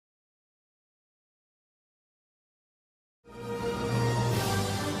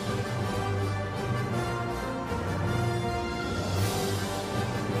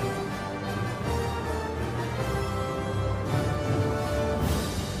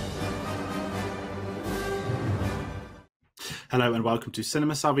Hello and welcome to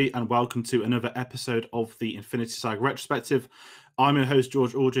Cinema Savvy and welcome to another episode of the Infinity Saga Retrospective. I'm your host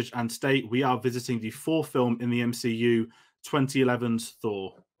George Aldridge and today we are visiting the fourth film in the MCU, 2011's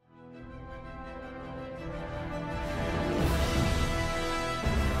Thor.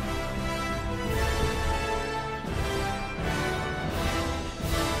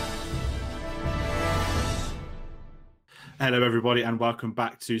 Hello everybody and welcome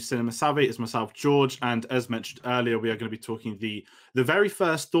back to Cinema Savvy. It's myself George, and as mentioned earlier we are going to be talking the very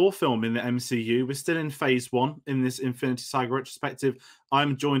first Thor film in the MCU. We're still in phase 1 in this Infinity Saga retrospective.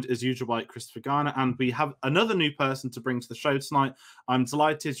 I'm joined as usual by Christopher Garner, and we have another new person to bring to the show tonight. I'm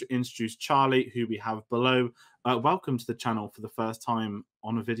delighted to introduce Charlie, who we have below. Welcome to the channel for the first time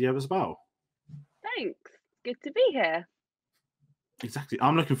on a video as well. Thanks, good to be here. Exactly.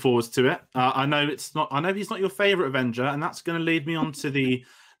 I'm looking forward to it. I know he's not your favorite Avenger, and that's going to lead me on to the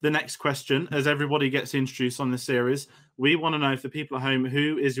next question. As everybody gets introduced on this series, we want to know, for the people at home,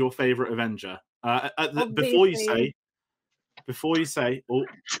 who is your favorite Avenger? Before you say,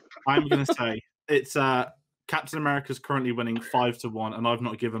 I'm going to say it's Captain America's currently winning 5-1, and I've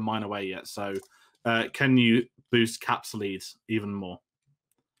not given mine away yet. So, can you boost Cap's lead even more?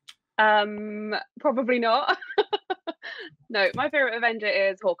 Probably not. No, my favorite Avenger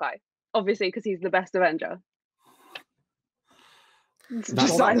is Hawkeye, obviously, because he's the best Avenger. Let's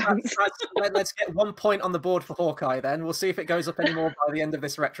get 1 point on the board for Hawkeye then. We'll see if it goes up anymore by the end of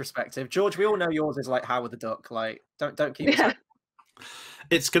this retrospective. George, we all know yours is like Howard the Duck. Like, don't keep it.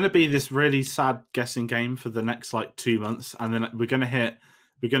 It's going to be this really sad guessing game for the next 2 months, and then we're going to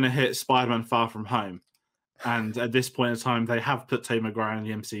hit Spider-Man Far From Home, and at this point in time they have put Tobey Maguire in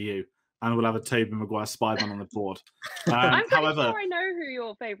the MCU. And we'll have a Tobey Maguire Spider-Man on the board. I'm pretty sure I know who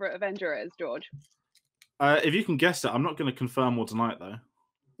your favourite Avenger is, George. If you can guess it, I'm not going to confirm or deny it, though.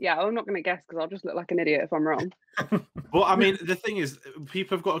 Yeah, I'm not going to guess because I'll just look like an idiot if I'm wrong. Well, I mean, the thing is,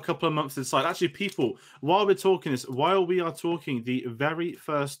 people have got a couple of months to decide. Actually, people, while we are talking the very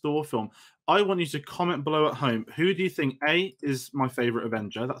first Thor film, I want you to comment below at home. Who do you think, A, is my favourite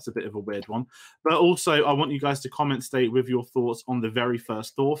Avenger? That's a bit of a weird one. But also, I want you guys to comment state with your thoughts on the very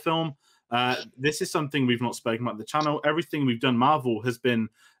first Thor film. This is something we've not spoken about on the channel. Everything we've done Marvel has been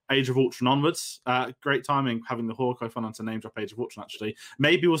Age of Ultron onwards. Great timing having the Hawkeye fun on to name drop Age of Ultron, actually.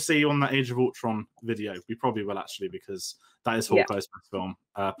 Maybe we'll see you on that Age of Ultron video. We probably will, actually, because that is Hawkeye's best film.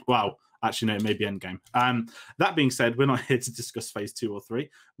 Well, actually, no, maybe Endgame. That being said, we're not here to discuss phase 2 or 3.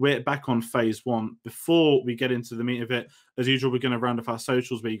 We're back on phase 1. Before we get into the meat of it, as usual, we're going to round off our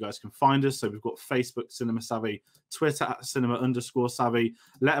socials where you guys can find us. So we've got Facebook, Cinema Savvy, Twitter at cinema_savvy,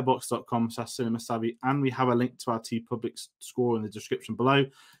 letterboxd.com/cinema savvy, and we have a link to our TeePublic score in the description below.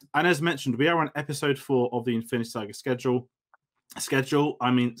 And as mentioned, we are on episode 4 of the Infinity Saga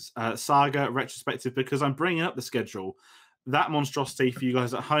Saga retrospective, because I'm bringing up the schedule. That monstrosity for you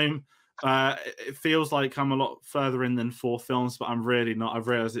guys at home. It feels like I'm a lot further in than 4 films, but I'm really not. I've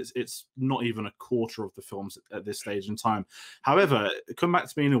realized it's not even a quarter of the films at this stage in time. However, come back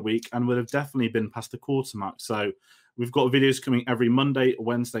to me in a week and we'll have definitely been past the quarter mark. So we've got videos coming every Monday,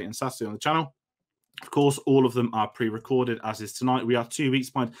 Wednesday, and Saturday on the channel. Of course, all of them are pre-recorded, as is tonight. We are 2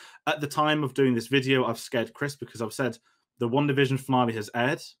 weeks behind. At the time of doing this video, I've scared Chris because I've said the WandaVision finale has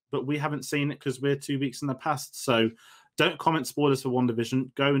aired, but we haven't seen it because we're 2 weeks in the past. So don't comment spoilers for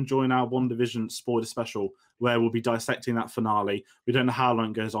WandaVision. Go and join our WandaVision spoiler special, where we'll be dissecting that finale. We don't know how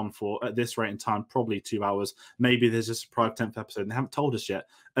long it goes on for. At this rate in time, probably 2 hours. Maybe there's a surprise 10th episode, and they haven't told us yet.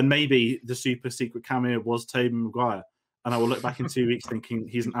 And maybe the super secret cameo was Tobey Maguire. And I will look back in 2 weeks thinking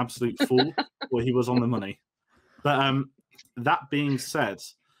he's an absolute fool, or he was on the money. But that being said,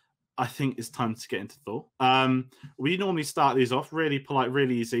 I think it's time to get into Thor. We normally start these off really polite,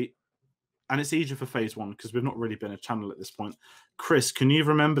 really easy. And it's easier for phase 1 because we've not really been a channel at this point. Chris, can you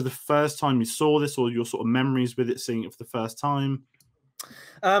remember the first time you saw this, or your sort of memories with it, seeing it for the first time?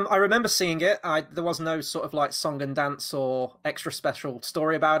 I remember seeing it. There was no sort of song and dance or extra special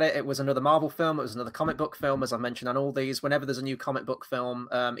story about it. It was another Marvel film. It was another comic book film, as I mentioned on all these. Whenever there's a new comic book film,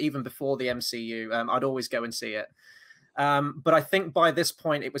 even before the MCU, I'd always go and see it. But I think by this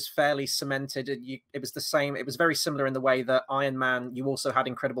point it was fairly cemented. It was the same. It was very similar in the way that Iron Man, you also had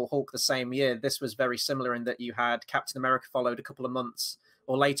Incredible Hulk the same year. This was very similar in that you had Captain America followed a couple of months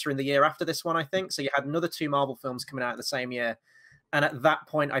or later in the year after this one, I think. So you had another 2 Marvel films coming out the same year. And at that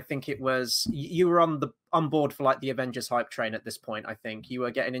point, I think it was, you were on board for the Avengers hype train at this point. I think you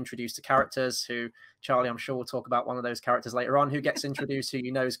were getting introduced to characters who, Charlie, I'm sure we'll talk about one of those characters later on, who gets introduced, who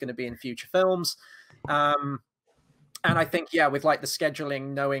you know is going to be in future films. And I think, yeah, with like the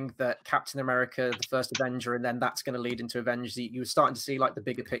scheduling, knowing that Captain America, the first Avenger, and then that's going to lead into Avengers, you were starting to see like the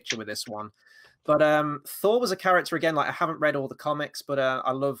bigger picture with this one. But Thor was a character, again, like I haven't read all the comics, but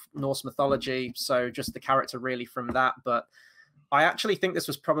I love Norse mythology, so just the character really from that. But I actually think this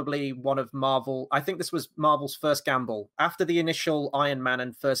was probably one of I think this was Marvel's first gamble. After the initial Iron Man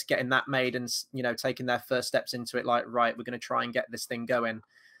and first getting that made and, you know, taking their first steps into it, like, right, we're going to try and get this thing going.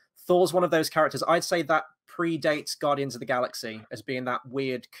 Thor's one of those characters. I'd say that predates Guardians of the Galaxy as being that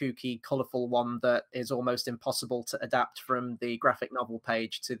weird, kooky, colorful one that is almost impossible to adapt from the graphic novel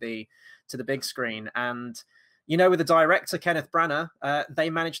page to the big screen. And, you know, with the director, Kenneth Branagh, they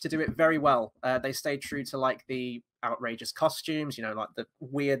managed to do it very well. They stayed true to like the outrageous costumes, you know, like the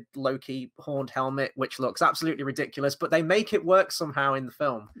weird Loki horned helmet, which looks absolutely ridiculous, but they make it work somehow in the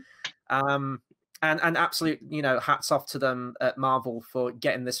film. And absolute, you know, hats off to them at Marvel for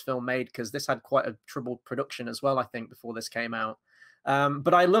getting this film made, because this had quite a troubled production as well, I think, before this came out.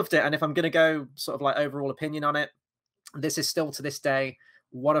 But I loved it. And if I'm going to go sort of like overall opinion on it, this is still to this day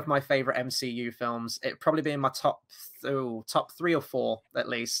one of my favorite MCU films. It probably be in my top 3 or 4 at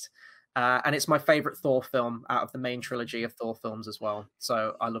least. And it's my favorite Thor film out of the main trilogy of Thor films as well.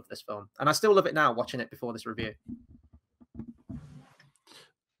 So I love this film. And I still love it now, watching it before this review.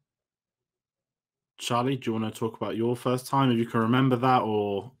 Charlie, do you want to talk about your first time, if you can remember that,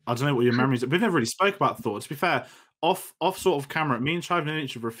 or I don't know what your memories are? We've never really spoke about Thor. To be fair, off sort of camera, me and Charlie have known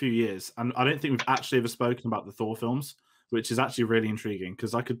each other for a few years, and I don't think we've actually ever spoken about the Thor films, which is actually really intriguing,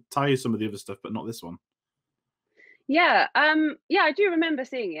 because I could tell you some of the other stuff, but not this one. Yeah, yeah, I do remember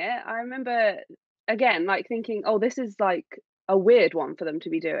seeing it. I remember, again, like thinking, oh, this is like a weird one for them to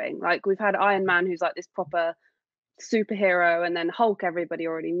be doing. Like, we've had Iron Man, who's like this proper superhero, and then Hulk everybody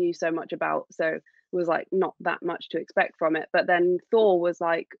already knew so much about, so it was like not that much to expect from it. But then Thor was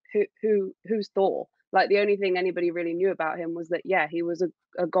like, who's Thor? Like, the only thing anybody really knew about him was that, yeah, he was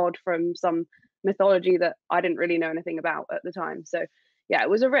a god from some mythology that I didn't really know anything about at the time. So yeah, it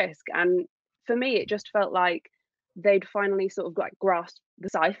was a risk. And for me, it just felt like they'd finally sort of like grasped the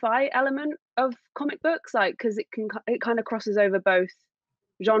sci-fi element of comic books, like, because it kind of crosses over both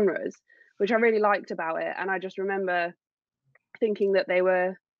genres, which I really liked about it. And I just remember thinking that they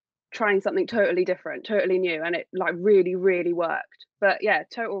were trying something totally different, totally new, and it like really, really worked. But yeah,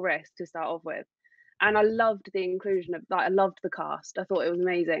 total risk to start off with. And I loved the inclusion of, like, I loved the cast. I thought it was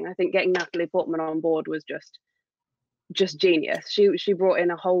amazing. I think getting Natalie Portman on board was just genius. She brought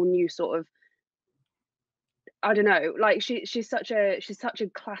in a whole new sort of, I don't know, like she's such a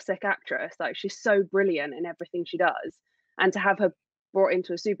classic actress. Like, she's so brilliant in everything she does, and to have her brought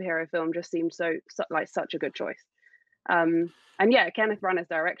into a superhero film just seemed like such a good choice. And yeah, Kenneth Branagh's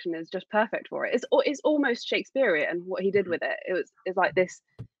direction is just perfect for it. It's almost Shakespearean what he did with it. It's like this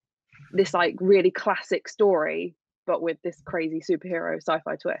like really classic story, but with this crazy superhero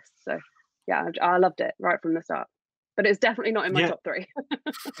sci-fi twist. So yeah, I loved it right from the start. But it's definitely not in my top 3.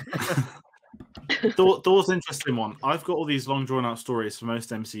 Thor's an interesting one. I've got all these long drawn out stories for most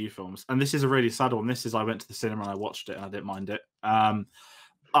MCU films, and this is a really sad one. This is, I went to the cinema and I watched it and I didn't mind it.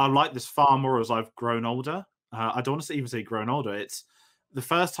 I like this far more as I've grown older. I don't want to even say grown older. It's the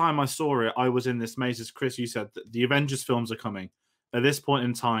first time I saw it, I was in this maze, as Chris, you said, that the Avengers films are coming. At this point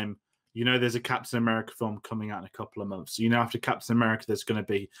in time, you know there's a Captain America film coming out in a couple of months. So, you know, after Captain America, there's going to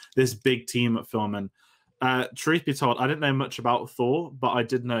be this big team up film. And truth be told, I didn't know much about Thor, but I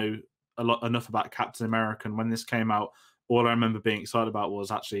did know enough about Captain America. And when this came out, all I remember being excited about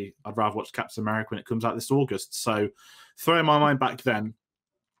was, actually, I'd rather watch Captain America when it comes out this August. So throwing my mind back then,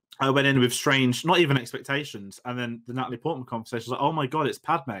 I went in with strange, not even expectations. And then the Natalie Portman conversation was like, oh my God, it's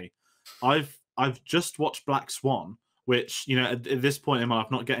Padme. I've just watched Black Swan, which, you know, at this point in my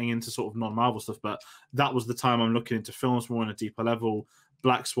life, not getting into sort of non-Marvel stuff, but that was the time I'm looking into films more on a deeper level.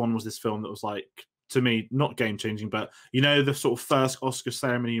 Black Swan was this film that was like, to me, not game-changing, but, you know, the sort of first Oscar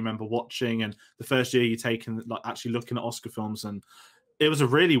ceremony you remember watching, and the first year you taken, like, actually looking at Oscar films. And it was a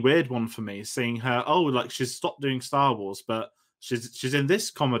really weird one for me, seeing her, oh, like, she's stopped doing Star Wars, but she's in this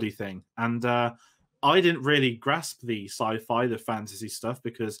comedy thing. And I didn't really grasp the sci-fi, the fantasy stuff,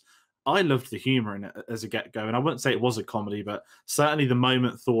 because I loved the humor in it as a get-go. And I wouldn't say it was a comedy, but certainly the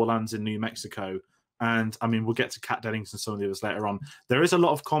moment Thor lands in New Mexico, and I mean, we'll get to Kat Dennings and some of the others later on, there is a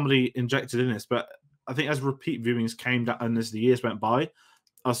lot of comedy injected in this. But I think as repeat viewings came down and as the years went by,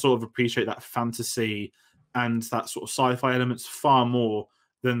 I sort of appreciate that fantasy and that sort of sci-fi elements far more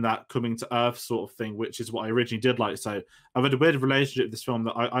than that coming to Earth sort of thing, which is what I originally did like. So I've had a weird relationship with this film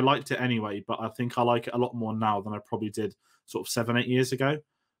that I liked it anyway, but I think I like it a lot more now than I probably did sort of 7-8 years ago.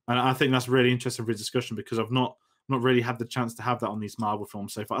 And I think that's really interesting for a discussion, because I've not not really had the chance to have that on these Marvel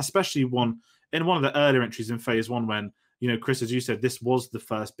films so far, especially one of the earlier entries in Phase 1 when, you know, Chris, as you said, this was the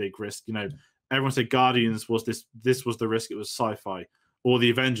first big risk. You know, everyone said Guardians was this was the risk, it was sci-fi. Or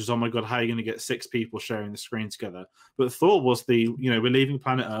the Avengers, oh my God, how are you going to get 6 people sharing the screen together? But Thor was the, you know, we're leaving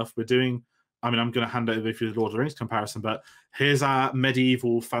planet Earth, we're doing, I mean, I'm going to hand it over for the Lord of the Rings comparison, but here's our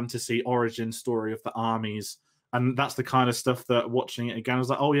medieval fantasy origin story of the armies. And that's the kind of stuff that watching it again, I was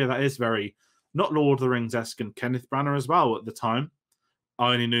like, oh yeah, that is very, not Lord of the Rings-esque, and Kenneth Branagh as well at the time.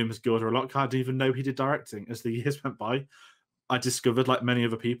 I only knew him as Gilderoy Lockhart. I didn't even know he did directing. As the years went by, I discovered, like many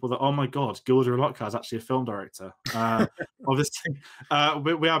other people, that, oh my God, Gilderoy Lockhart is actually a film director. Obviously,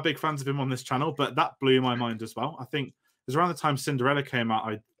 we are big fans of him on this channel, but that blew my mind as well. I think it was around the time Cinderella came out,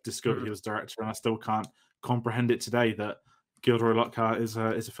 I discovered he was director, and I still can't comprehend it today that Gilderoy Lockhart is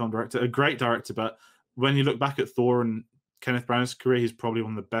a film director, a great director. But when you look back at Thor and Kenneth Branagh's career, he's probably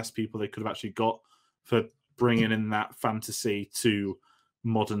one of the best people they could have actually got for bringing in that fantasy to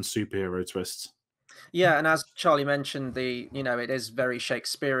modern superhero twists. Yeah, and as Charlie mentioned, it is very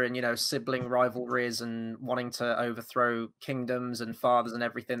Shakespearean, sibling rivalries and wanting to overthrow kingdoms and fathers and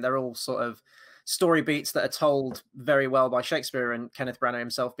everything. They're all sort of story beats that are told very well by Shakespeare, and Kenneth Branagh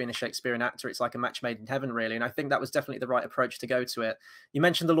himself being a Shakespearean actor, it's like a match made in heaven, really. And I think that was definitely the right approach to go to it. You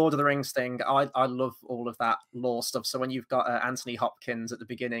mentioned the Lord of the Rings thing. I love all of that lore stuff. So when you've got Anthony Hopkins at the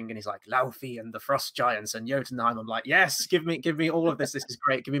beginning and he's like Laufey and the Frost Giants and Jotunheim, I'm like, yes, give me all of this. This is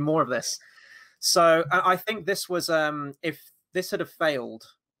great. Give me more of this. So I think this was, if this had failed,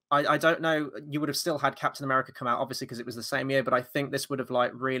 I don't know, you would have still had Captain America come out, obviously, because it was the same year, but I think this would have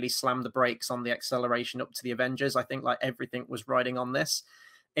like really slammed the brakes on the acceleration up to the Avengers. I think like everything was riding on this.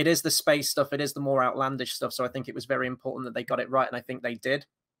 It is the space stuff. It is the more outlandish stuff. So I think it was very important that they got it right. And I think they did.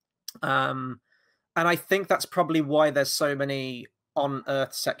 And I think that's probably why there's so many on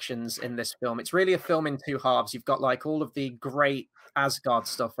Earth sections in this film. It's really a film in two halves. You've got like all of the great Asgard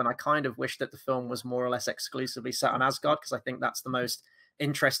stuff, and I kind of wish that the film was more or less exclusively set on Asgard, because I think that's the most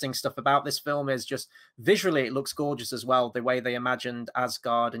interesting stuff about this film. Is just visually it looks gorgeous as well, the way they imagined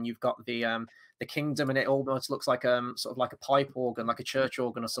Asgard, and you've got the kingdom, and it almost looks like sort of like a pipe organ, like a church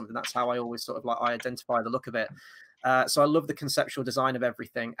organ or something. That's how I always sort of like I identify the look of it. So I love the conceptual design of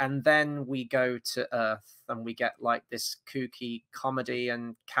everything. And then we go to Earth and we get like this kooky comedy,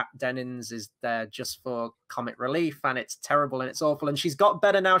 and Kat Dennings is there just for comic relief, and it's terrible and it's awful. And she's got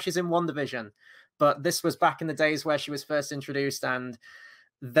better now. She's in WandaVision. But this was back in the days where she was first introduced, and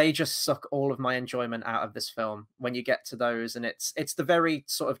they just suck all of my enjoyment out of this film when you get to those. And it's the very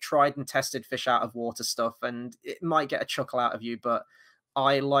sort of tried and tested fish out of water stuff, and it might get a chuckle out of you, but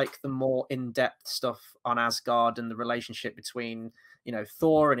I like the more in-depth stuff on Asgard and the relationship between,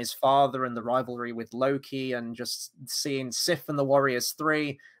 Thor and his father, and the rivalry with Loki, and just seeing Sif and the Warriors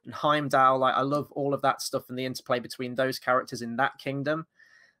 3 and Heimdall. Like, I love all of that stuff and the interplay between those characters in that kingdom.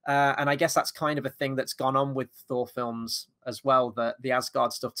 And I guess that's kind of a thing that's gone on with Thor films as well, that the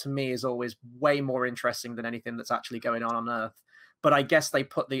Asgard stuff to me is always way more interesting than anything that's actually going on Earth. But I guess they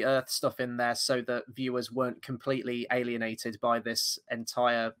put the Earth stuff in there so that viewers weren't completely alienated by this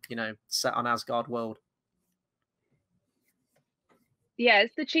entire, set on Asgard world. Yeah,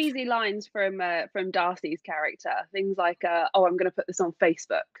 it's the cheesy lines from Darcy's character. Things like, "Oh, I'm going to put this on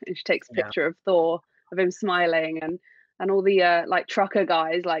Facebook," and she takes a picture of Thor, of him smiling, and all the like trucker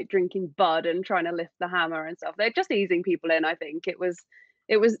guys like drinking Bud and trying to lift the hammer and stuff. They're just easing people in. I think it was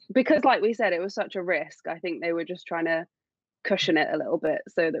because, like we said, it was such a risk. I think they were just trying to cushion it a little bit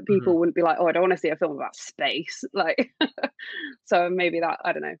so that people wouldn't be like, "Oh, I don't want to see a film about space." Like, so maybe that,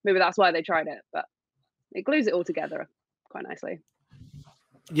 I don't know, maybe that's why they tried it, but it glues it all together quite nicely.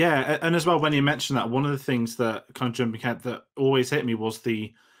 Yeah, and as well, when you mentioned that, one of the things that kind of jumping ahead that always hit me was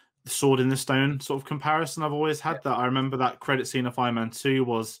the sword in the stone sort of comparison. I've always had that. I remember that credit scene of Iron Man 2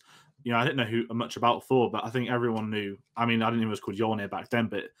 was, I didn't know much about Thor, but I think everyone knew. I mean, I didn't even know it was called Mjolnir back then,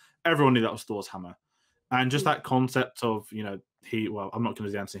 but everyone knew that was Thor's hammer. And just that concept of, I'm not going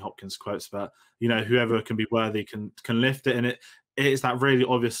to do Anthony Hopkins quotes, but, whoever can be worthy can lift it. And it is that really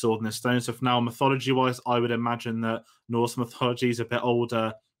obvious sword in the stone. So for now, mythology-wise, I would imagine that Norse mythology is a bit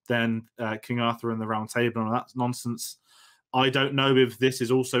older than King Arthur and the Round Table and all that nonsense. I don't know if this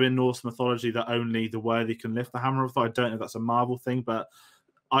is also in Norse mythology that only the worthy can lift the hammer of Thor. I don't know if that's a Marvel thing, but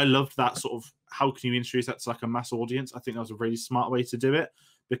I loved that sort of, how can you introduce that to like a mass audience? I think that was a really smart way to do it,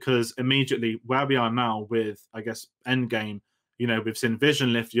 because immediately where we are now with, I guess, Endgame, we've seen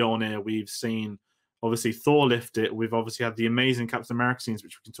Vision lift Mjolnir, we've seen obviously Thor lift it, we've obviously had the amazing Captain America scenes,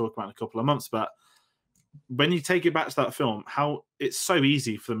 which we can talk about in a couple of months, but when you take it back to that film, how it's so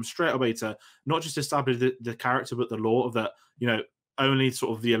easy for them straight away to not just establish the character, but the lore of that, only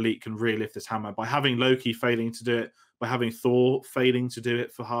sort of the elite can really lift this hammer. By having Loki failing to do it, by having Thor failing to do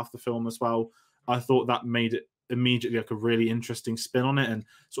it for half the film as well, I thought that made it immediately like a really interesting spin on it, and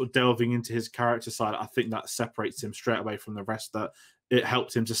sort of delving into his character side. I think that separates him straight away from the rest, that it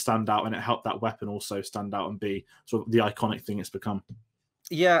helped him to stand out, and it helped that weapon also stand out and be sort of the iconic thing it's become.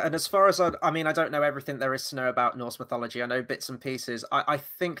 Yeah, and as far as I mean, I don't know everything there is to know about Norse mythology. I know bits and pieces. I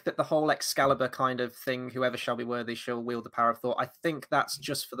think that the whole Excalibur kind of thing, whoever shall be worthy shall wield the power of Thor, I think that's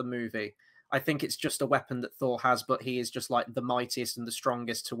just for the movie. I think it's just a weapon that Thor has, but he is just like the mightiest and the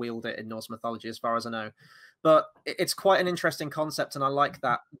strongest to wield it in Norse mythology, as far as I know. But it's quite an interesting concept, and I like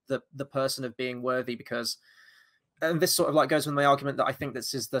that, the person of being worthy, because, and this sort of like goes with my argument that I think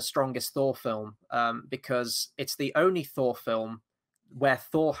this is the strongest Thor film, because it's the only Thor film where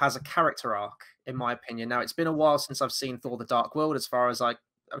Thor has a character arc, in my opinion. Now, it's been a while since I've seen Thor: The Dark World. As far as I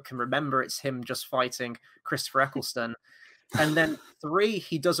can remember, it's him just fighting Christopher Eccleston. And then 3,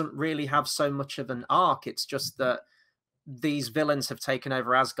 he doesn't really have so much of an arc. It's just that these villains have taken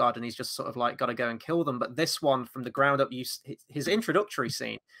over Asgard, and he's just sort of like got to go and kill them. But this one, from the ground up, his introductory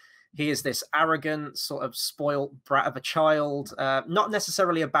scene, he is this arrogant, sort of spoiled brat of a child, not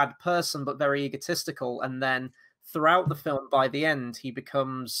necessarily a bad person, but very egotistical. And then throughout the film, by the end, he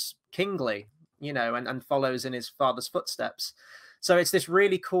becomes kingly, you know, and follows in his father's footsteps. So it's this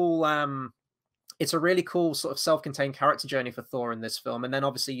really cool, it's a really cool sort of self-contained character journey for Thor in this film. And then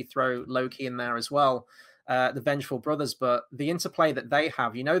obviously you throw Loki in there as well, the Vengeful Brothers, but the interplay that they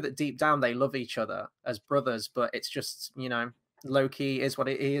have, you know, that deep down they love each other as brothers, but it's just, you know, Loki is what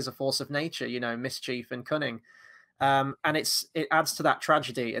he is, a force of nature, you know, mischief and cunning. And it adds to that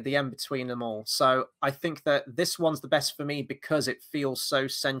tragedy at the end between them all. So I think that this one's the best for me because it feels so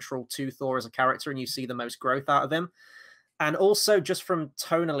central to Thor as a character, and you see the most growth out of him. And also just from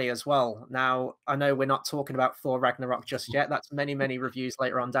tonally as well. Now, I know we're not talking about Thor Ragnarok just yet. That's many, many reviews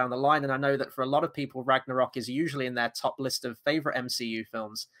later on down the line. And I know that for a lot of people, Ragnarok is usually in their top list of favorite MCU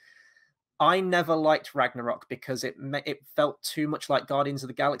films. I never liked Ragnarok because it felt too much like Guardians of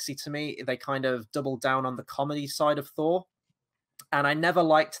the Galaxy to me. They kind of doubled down on the comedy side of Thor. And I never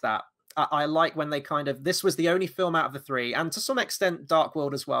liked that. I like when they kind of, this was the only film out of the 3, and to some extent Dark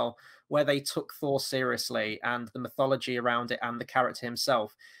World as well, where they took Thor seriously and the mythology around it and the character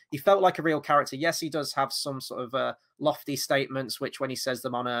himself. He felt like a real character. Yes, he does have some sort of lofty statements, which when he says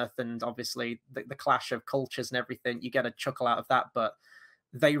them on Earth, and obviously the clash of cultures and everything, you get a chuckle out of that. But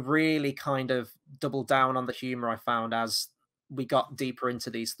they really kind of doubled down on the humor, I found, as we got deeper into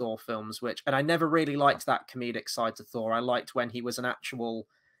these Thor films, and I never really liked that comedic side to Thor. I liked when he was an actual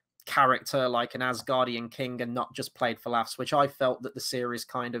character, like an Asgardian king, and not just played for laughs, which I felt that the series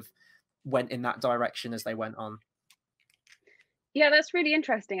kind of went in that direction as they went on. Yeah, that's really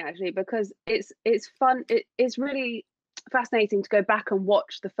interesting actually, because it's fun. It's really fascinating to go back and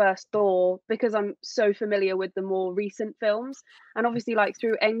watch the first Thor, because I'm so familiar with the more recent films, and obviously like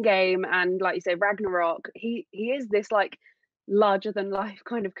through Endgame and like you say Ragnarok, he is this like larger than life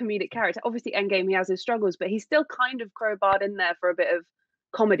kind of comedic character. Obviously Endgame he has his struggles, but he's still kind of crowbarred in there for a bit of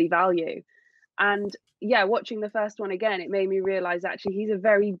comedy value. And yeah, watching the first one again, it made me realize actually he's a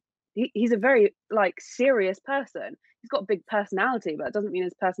very like serious person. He's got a big personality, but it doesn't mean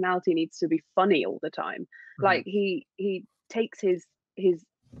his personality needs to be funny all the time. Like he takes his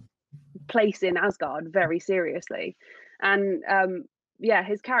place in Asgard very seriously. And yeah,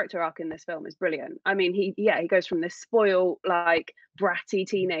 his character arc in this film is brilliant. I mean, he goes from this spoiled, like bratty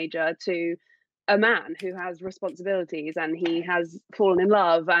teenager to a man who has responsibilities, and he has fallen in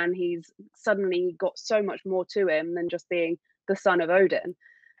love, and he's suddenly got so much more to him than just being the son of Odin.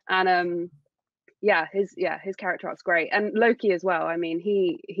 And his character arc's great. And Loki as well. I mean,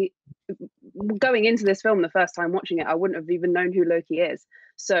 he going into this film the first time watching it, I wouldn't have even known who Loki is.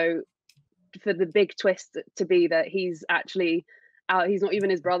 So for the big twist to be that he's actually out, he's not even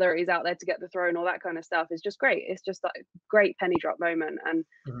his brother, he's out there to get the throne, all that kind of stuff is just great. It's just like a great penny drop moment. And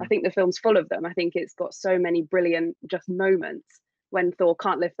I think the film's full of them. I think it's got so many brilliant just moments. When Thor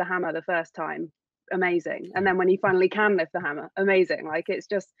can't lift the hammer the first time, amazing. And then when he finally can lift the hammer, amazing. Like it's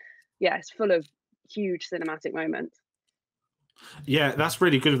just, yeah, it's full of huge cinematic moments. Yeah, that's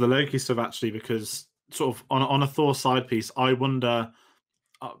really good with the Loki stuff actually, because sort of on a Thor side piece, I wonder,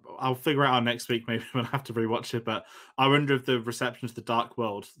 I'll figure it out next week maybe when I have to rewatch it, but I wonder if the reception of the Dark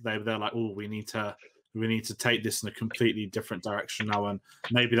World, they're like, oh, we need to take this in a completely different direction now, and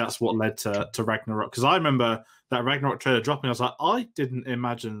maybe that's what led to Ragnarok. Because I remember that Ragnarok trailer dropping, I was like, I didn't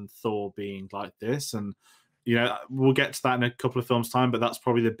imagine Thor being like this, and you know, we'll get to that in a couple of films' time, but that's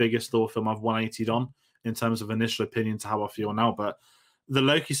probably the biggest Thor film I've 180'd on in terms of initial opinion to how I feel now. But the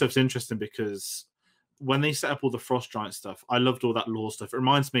Loki stuff's interesting because when they set up all the Frost Giant stuff, I loved all that lore stuff. It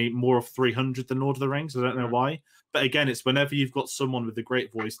reminds me more of 300 than Lord of the Rings. I don't know why. But again, it's whenever you've got someone with a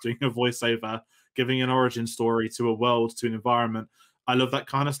great voice doing a voiceover, giving an origin story to a world, to an environment. I love that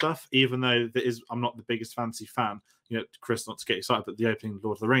kind of stuff, even though I'm not the biggest fantasy fan. You know, Chris, not to get excited, but the opening of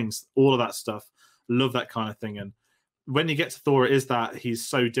Lord of the Rings, all of that stuff, love that kind of thing. And when you get to Thor, it is that he's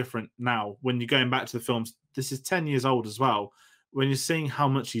so different now. When you're going back to the films, this is 10 years old as well. When you're seeing how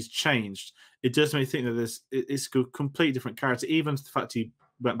much he's changed, it does make me think that it's a completely different character. Even the fact he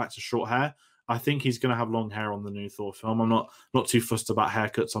went back to short hair, I think he's going to have long hair on the new Thor film. I'm not too fussed about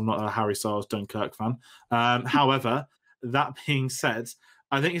haircuts. I'm not a Harry Styles Dunkirk fan. However, that being said,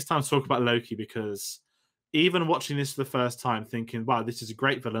 I think it's time to talk about Loki, because even watching this for the first time, thinking, wow, this is a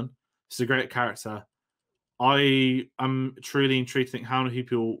great villain. This is a great character. I am truly intrigued to think how many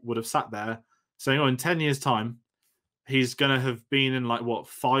people would have sat there saying, oh, in 10 years' time, he's going to have been in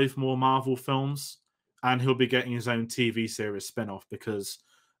 5 more Marvel films, and he'll be getting his own TV series spin-off, because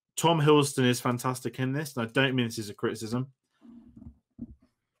Tom Hiddleston is fantastic in this. And I don't mean this as a criticism.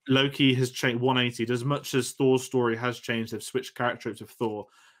 Loki has changed 180. As much as Thor's story has changed, they've switched characteristics of Thor.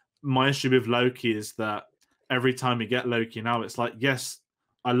 My issue with Loki is that every time you get Loki now, it's like, yes,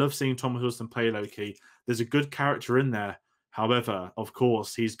 I love seeing Tom Hiddleston play Loki. There's a good character in there. However, of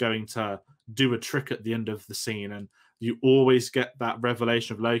course, he's going to do a trick at the end of the scene, and you always get that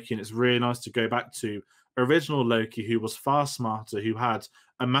revelation of Loki. And it's really nice to go back to original Loki, who was far smarter, who had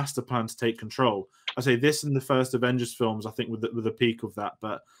a master plan to take control. I say this in the first Avengers films, I think, with the peak of that.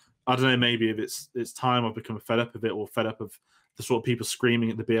 But I don't know, maybe if it's time I've become fed up of it, or fed up of the sort of people screaming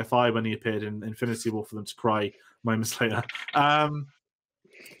at the BFI when he appeared in Infinity War for them to cry moments later.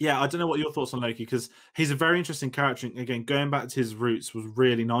 Yeah, I don't know what your thoughts on Loki, because he's a very interesting character. And again, going back to his roots was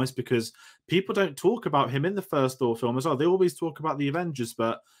really nice, because people don't talk about him in the first Thor film as well. They always talk about the Avengers,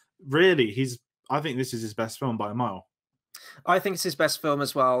 but really, I think this is his best film by a mile. I think it's his best film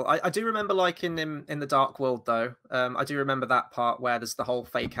as well. I do remember liking him in The Dark World, though. I do remember that part where there's the whole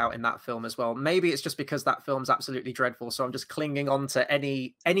fake out in that film as well. Maybe it's just because that film's absolutely dreadful, so I'm just clinging on to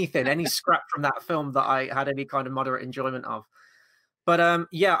anything, any scrap from that film that I had any kind of moderate enjoyment of. But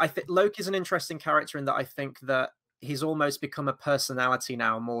yeah, I think Loki's an interesting character in that I think that he's almost become a personality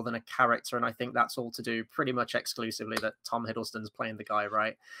now more than a character, and I think that's all to do pretty much exclusively that Tom Hiddleston's playing the guy,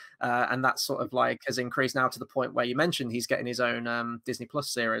 right? And that sort of has increased now to the point where you mentioned he's getting his own Disney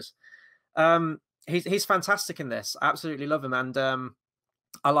Plus series. He's fantastic in this. I absolutely love him, and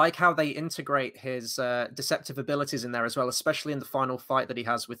I like how they integrate his deceptive abilities in there as well, especially in the final fight that he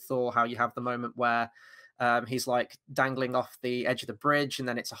has with Thor. How you have the moment where he's dangling off the edge of the bridge, and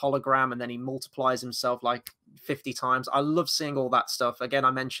then it's a hologram, and then he multiplies himself 50 times. I love seeing all that stuff. Again,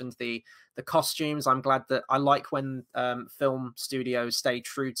 I mentioned the costumes. I'm glad that I like when film studios stay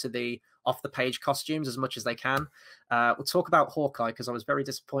true to the off-the-page costumes as much as they can. We'll talk about Hawkeye, because I was very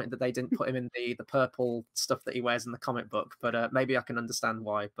disappointed that they didn't put him in the purple stuff that he wears in the comic book, but maybe I can understand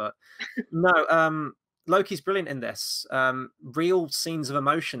why. But no, Loki's brilliant in this. Real scenes of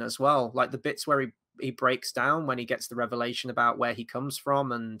emotion as well, like the bits where he breaks down when he gets the revelation about where he comes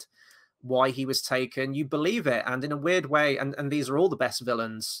from and why he was taken. You believe it, and in a weird way, and these are all the best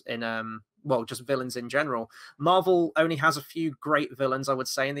villains in well, just villains in general. Marvel only has a few great villains, I would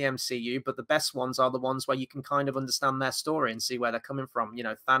say, in the MCU, but the best ones are the ones where you can kind of understand their story and see where they're coming from. You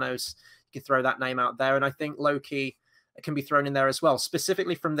know, Thanos, you can throw that name out there, and I think Loki can be thrown in there as well,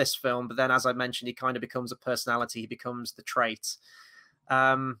 specifically from this film. But then, as I mentioned, he kind of becomes a personality. He becomes the trait.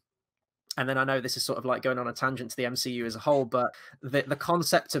 And then I know this is sort of going on a tangent to the MCU as a whole, but the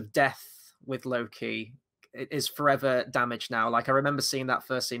concept of death with Loki is forever damaged now. I remember seeing that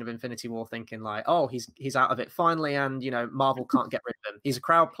first scene of Infinity War thinking oh, he's out of it finally, and Marvel can't get rid of him. He's a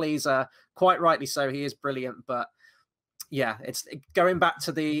crowd pleaser, quite rightly so. He is brilliant, but yeah, it's going back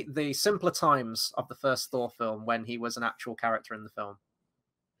to the simpler times of the first Thor film when he was an actual character in the film.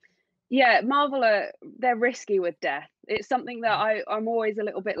 Yeah, Marvel they're risky with death. It's something that I'm always a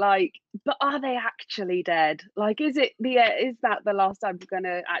little bit but are they actually dead? Is that the last time we're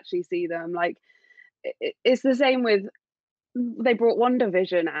gonna actually see them? It's the same with, they brought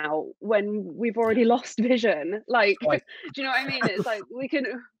WandaVision out when we've already lost Vision. Do you know what I mean? It's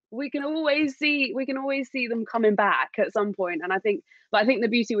we can always see them coming back at some point. And I think the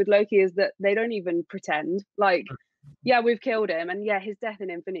beauty with Loki is that they don't even pretend. Yeah, we've killed him, and yeah, his death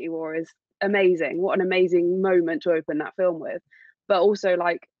in Infinity War is amazing. What an amazing moment to open that film with. But also,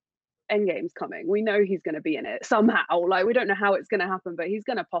 Endgame's coming. We know he's going to be in it somehow. We don't know how it's going to happen, but he's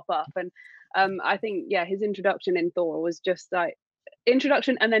going to pop up. And I think, yeah, his introduction in Thor was just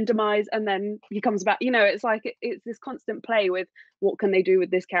introduction and then demise and then he comes back. You know, it's like it's this constant play with what can they do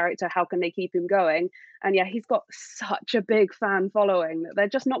with this character, how can they keep him going. And yeah, he's got such a big fan following that they're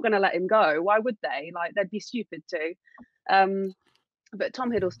just not going to let him go. Why would they? Like, they'd be stupid to. But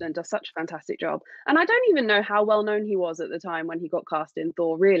Tom Hiddleston does such a fantastic job. And I don't even know how well known he was at the time when he got cast in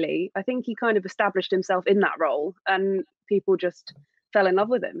Thor, really. I think he kind of established himself in that role and people just fell in love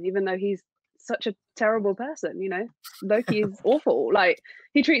with him, even though he's such a terrible person, you know. Loki is awful. Like,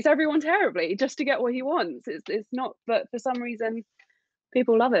 he treats everyone terribly just to get what he wants. It's not, but for some reason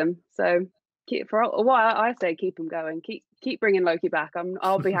people love him. So I say keep him going. Keep bringing Loki back.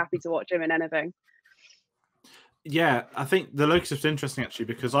 I'll be happy to watch him in anything. Yeah, I think the Loki stuff's interesting actually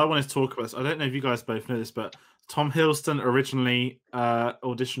because I wanted to talk about this. I don't know if you guys both know this, but Tom Hiddleston originally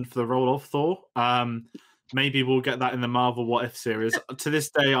auditioned for the role of Thor. Maybe we'll get that in the Marvel What If series. To this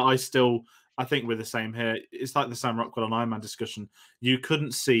day, I think we're the same here. It's like the Sam Rockwell and Iron Man discussion. You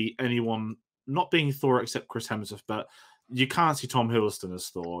couldn't see anyone not being Thor except Chris Hemsworth, but you can't see Tom Hiddleston as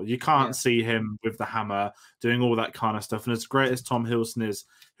Thor. You can't see him with the hammer doing all that kind of stuff. And as great as Tom Hiddleston is,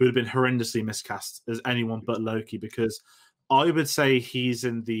 who would have been horrendously miscast as anyone but Loki, because I would say he's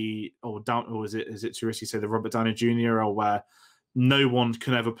in the is it too risky to say the Robert Downey Jr. era where no one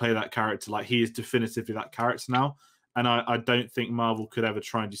can ever play that character. Like, he is definitively that character now. And I don't think Marvel could ever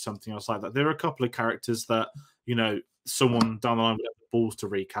try and do something else like that. There are a couple of characters that, you know, someone down the line would have the balls to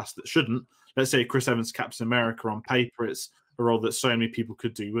recast that shouldn't. Let's say Chris Evans' Captain America. On paper, it's a role that so many people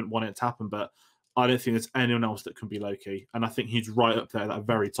could do. You wouldn't want it to happen, but I don't think there's anyone else that can be Loki. And I think he's right up there, that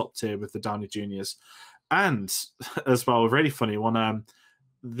very top tier with the Downey Juniors. And as well, a really funny one,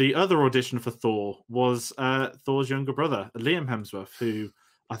 the other audition for Thor was Thor's younger brother, Liam Hemsworth, who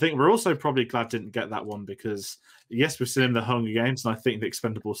I think we're also probably glad didn't get that one because, yes, we've seen him in the Hunger Games and I think the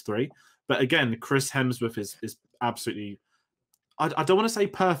Expendables 3. But again, Chris Hemsworth is absolutely, I don't want to say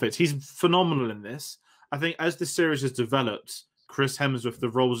perfect. He's phenomenal in this. I think as the series has developed, Chris Hemsworth, the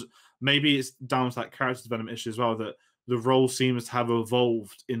roles, maybe it's down to that character development issue as well, that the role seems to have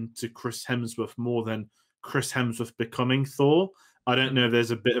evolved into Chris Hemsworth more than Chris Hemsworth becoming Thor. I don't know if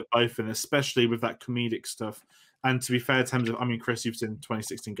there's a bit of both in, especially with that comedic stuff. And to be fair to Hemsworth, I mean, Chris, you've seen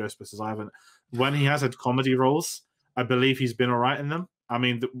 2016 Ghostbusters. I haven't. When he has had comedy roles, I believe he's been all right in them. I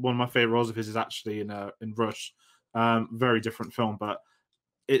mean, one of my favorite roles of his is actually in Rush. Very different film, but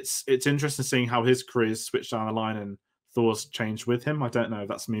it's interesting seeing how his career's switched down the line and Thor's changed with him. I don't know if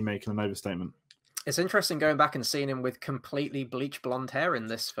that's me making an overstatement. It's interesting going back and seeing him with completely bleach blonde hair in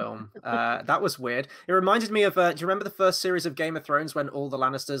this film. That was weird. It reminded me of, do you remember the first series of Game of Thrones when all the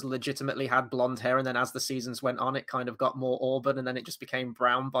Lannisters legitimately had blonde hair, and then as the seasons went on, it kind of got more auburn, and then it just became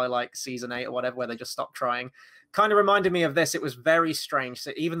brown by like season 8 or whatever, where they just stopped trying. Kind of reminded me of this. It was very strange.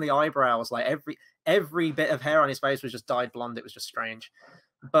 So even the eyebrows, like every bit of hair on his face was just dyed blonde. It was just strange.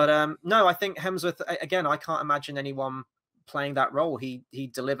 But no, I think Hemsworth, again, I can't imagine anyone playing that role. He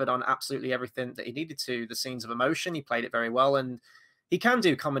delivered on absolutely everything that he needed to. The scenes of emotion, he played it very well, and he can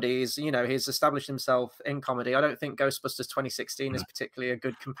do comedies. You know, he's established himself in comedy. I don't think Ghostbusters 2016 is particularly a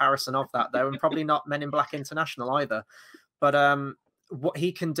good comparison of that, though, and probably not Men in Black International either. But what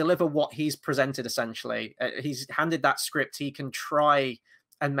he can deliver, what he's presented, essentially, he's handed that script. He can try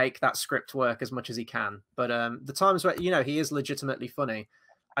and make that script work as much as he can. But the times where, you know, he is legitimately funny,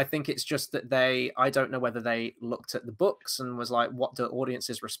 I think it's just that I don't know whether they looked at the books and was like, what do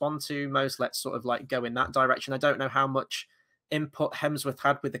audiences respond to most? Let's sort of like go in that direction. I don't know how much input Hemsworth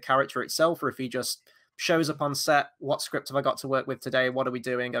had with the character itself, or if he just shows up on set, what script have I got to work with today? What are we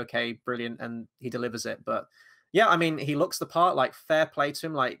doing? Okay, brilliant. And he delivers it. But yeah, I mean, he looks the part, like fair play to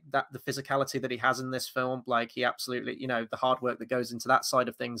him, like that, the physicality that he has in this film, like he absolutely, you know, the hard work that goes into that side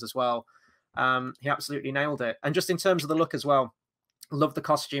of things as well. He absolutely nailed it. And just in terms of the look as well, love the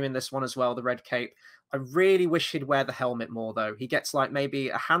costume in this one as well, the red cape. I really wish he'd wear the helmet more, though. He gets like maybe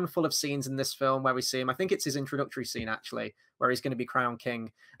a handful of scenes in this film where we see him. I think it's his introductory scene, actually, where he's going to be crowned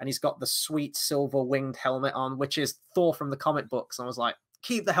king. And he's got the sweet silver winged helmet on, which is Thor from the comic books. And I was like,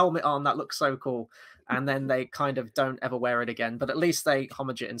 keep the helmet on. That looks so cool. And then they kind of don't ever wear it again. But at least they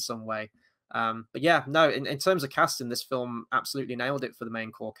homage it in some way. But yeah, no, in terms of casting, this film absolutely nailed it for the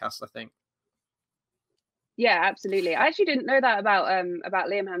main core cast, I think. Yeah, absolutely. I actually didn't know that about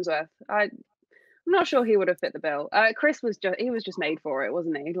Liam Hemsworth. I'm not sure he would have fit the bill. Chris was just made for it,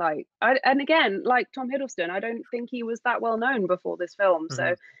 wasn't he? Like, and again, like Tom Hiddleston, I don't think he was that well known before this film. Mm-hmm.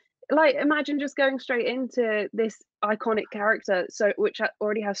 So, like, imagine just going straight into this iconic character, which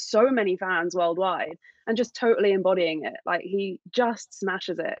already has so many fans worldwide, and just totally embodying it. Like, he just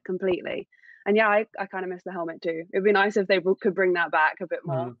smashes it completely. And yeah, I kind of miss the helmet too. It'd be nice if they could bring that back a bit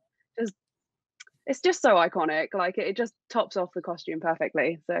more. Just it's just so iconic. Like it just tops off the costume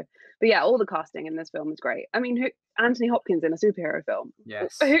perfectly. So, but yeah, all the casting in this film is great. I mean, Anthony Hopkins in a superhero film?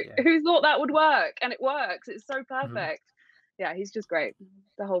 Yes. Who thought that would work? And it works. It's so perfect. Yeah, he's just great.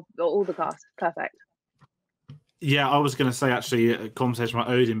 All the cast, perfect. Yeah, I was going to say actually a conversation about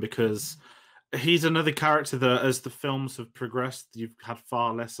Odin, because he's another character that, as the films have progressed, you've had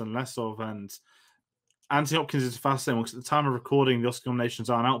far less and less of. And Anthony Hopkins is fascinating because at the time of recording, the Oscar nominations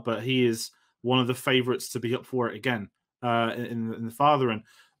aren't out, but he is one of the favourites to be up for it again in The Father. And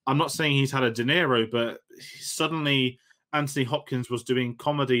I'm not saying he's had a De Niro, but suddenly Anthony Hopkins was doing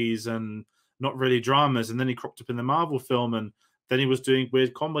comedies and not really dramas, and then he cropped up in the Marvel film, and then he was doing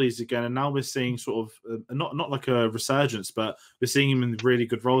weird comedies again, and now we're seeing sort of not like a resurgence, but we're seeing him in really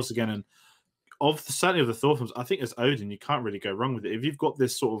good roles again. And certainly of the Thor films, I think as Odin, you can't really go wrong with it. If you've got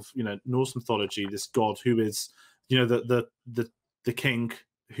this sort of Norse mythology, this god who is the king,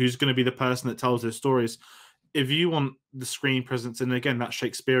 who's going to be the person that tells those stories. If you want the screen presence, and again that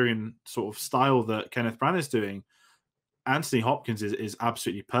Shakespearean sort of style that Kenneth Branagh is doing, Anthony Hopkins is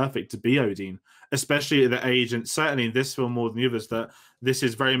absolutely perfect to be Odin, especially at the age, and certainly in this film more than the others, that this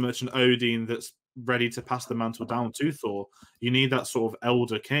is very much an Odin that's ready to pass the mantle down to Thor. You need that sort of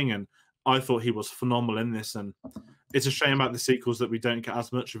elder king, and I thought he was phenomenal in this. And it's a shame about the sequels that we don't get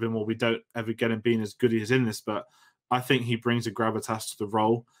as much of him, or we don't ever get him being as good as he is in this, but I think he brings a gravitas to the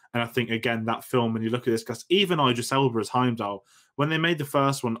role. And I think, again, that film, when you look at this, because even Idris Elba as Heimdall, when they made the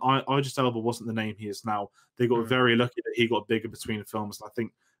first one, Idris Elba wasn't the name he is now. They got very lucky that he got bigger between the films. And I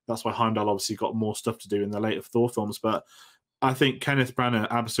think that's why Heimdall obviously got more stuff to do in the later Thor films. But I think Kenneth Branagh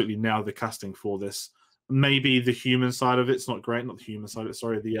absolutely nailed the casting for this. Maybe the human side of it's not great. Not the human side of it,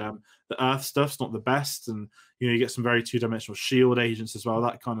 sorry. The Earth stuff's not the best. And, you get some very two-dimensional SHIELD agents as well,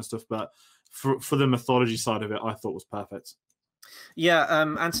 that kind of stuff. But for the mythology side of it, I thought was perfect. Yeah,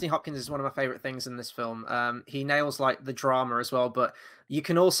 Anthony Hopkins is one of my favorite things in this film. He nails like the drama as well, but you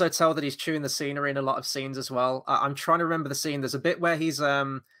can also tell that he's chewing the scenery in a lot of scenes as well. I'm trying to remember the scene. There's a bit where he's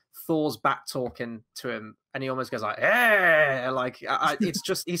Thor's back talking to him, and he almost goes like, "Eh!" Like it's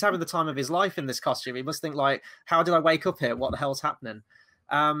just he's having the time of his life in this costume. He must think like, "How did I wake up here? What the hell's happening?"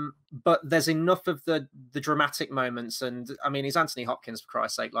 But there's enough of the dramatic moments, and I mean, he's Anthony Hopkins, for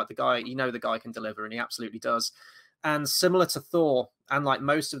Christ's sake. Like the guy, the guy can deliver, and he absolutely does. And similar to Thor, and like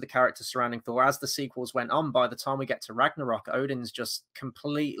most of the characters surrounding Thor, as the sequels went on, by the time we get to Ragnarok, Odin's just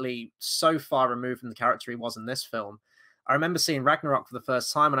completely so far removed from the character he was in this film. I remember seeing Ragnarok for the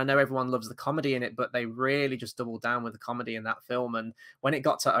first time, and I know everyone loves the comedy in it, but they really just doubled down with the comedy in that film. And when it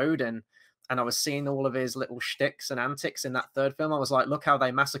got to Odin, and I was seeing all of his little shticks and antics in that third film, I was like, look how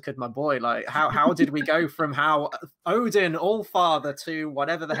they massacred my boy. Like, how did we go from how Odin, All-Father, to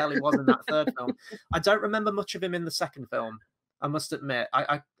whatever the hell he was in that third film? I don't remember much of him in the second film, I must admit.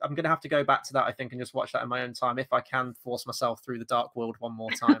 I'm going to have to go back to that, I think, and just watch that in my own time, if I can force myself through the Dark World one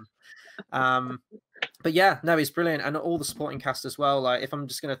more time. But yeah, no, he's brilliant. And all the supporting cast as well. Like, if I'm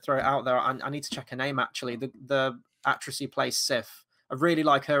just going to throw it out there, I need to check her name, actually. The actress who plays Sif. I really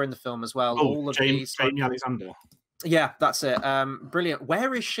like her in the film as well. All of these, Jamie Alexander. Yeah, that's it. Brilliant.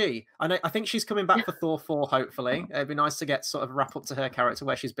 Where is she? I think she's coming back for Thor 4, hopefully. It'd be nice to get sort of wrap up to her character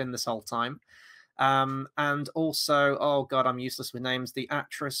where she's been this whole time. And also, oh God, I'm useless with names. The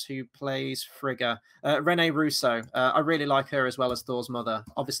actress who plays Frigga, Renee Russo. I really like her as well as Thor's mother.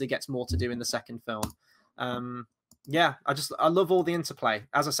 Obviously gets more to do in the second film. Yeah, I love all the interplay.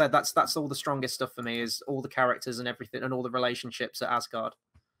 As I said, that's all the strongest stuff for me, is all the characters and everything and all the relationships at Asgard.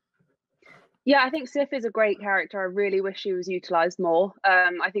 Yeah, I think Sif is a great character. I really wish she was utilized more.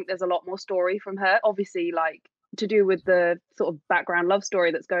 I think there's a lot more story from her, obviously, like to do with the sort of background love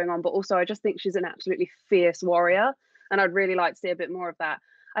story that's going on, but also I just think she's an absolutely fierce warrior, and I'd really like to see a bit more of that.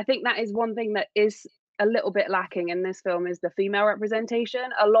 I think that is one thing that is a little bit lacking in this film, is the female representation.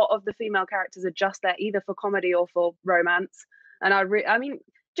 A lot of the female characters are just there either for comedy or for romance. And I mean,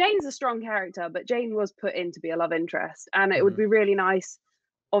 Jane's a strong character, but Jane was put in to be a love interest. And it would be really nice,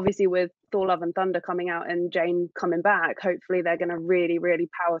 obviously, with Thor Love and Thunder coming out and Jane coming back, hopefully they're going to really, really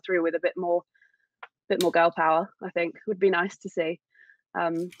power through with a bit more girl power, I think. Would be nice to see.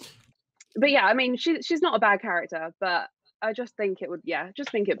 But yeah, I mean, she's not a bad character, but I just think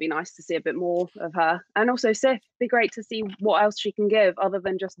it'd be nice to see a bit more of her. And also Sif, be great to see what else she can give other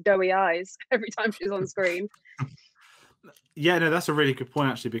than just doughy eyes every time she's on screen. Yeah, no, that's a really good point,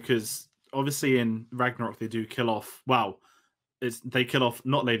 actually, because obviously in Ragnarok they do kill off, they kill off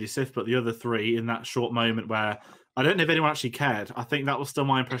not Lady Sif, but the other three in that short moment where I don't know if anyone actually cared. I think that was still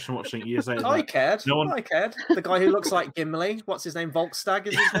my impression watching it years later. I cared. I cared. The guy who looks like Gimli. What's his name? Volkstag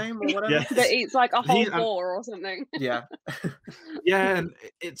is his name, or whatever. Yes. That eats like a whole boar or something. Yeah. Yeah, and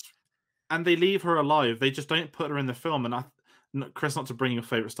and they leave her alive. They just don't put her in the film. And Chris, not to bring your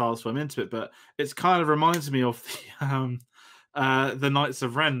favorite Star Wars film into it, but it's kind of reminds me of the Knights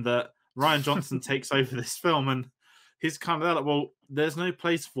of Ren, that Ryan Johnson takes over this film, and he's kind of there like, well, there's no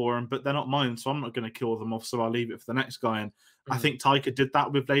place for them, but they're not mine, so I'm not going to kill them off, so I'll leave it for the next guy. And I think Taika did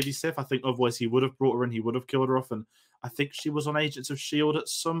that with Lady Sif. I think otherwise he would have brought her in, he would have killed her off, and I think she was on Agents of S.H.I.E.L.D. at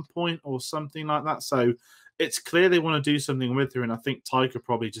some point or something like that. So it's clear they want to do something with her, and I think Taika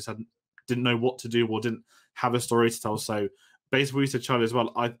probably just didn't know what to do or didn't have a story to tell. So basically, what you said, Charlie, as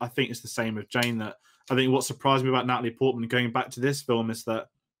well, I think it's the same with Jane. That I think what surprised me about Natalie Portman going back to this film is that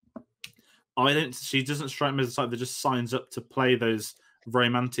she doesn't strike me as the type that just signs up to play those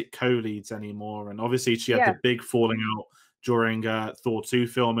romantic co-leads anymore. And obviously, she had the big falling out during Thor 2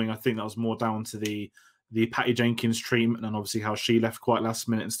 filming. I think that was more down to the Patty Jenkins treatment, and obviously how she left quite last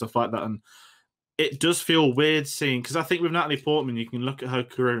minute and stuff like that. And it does feel weird seeing, because I think with Natalie Portman, you can look at her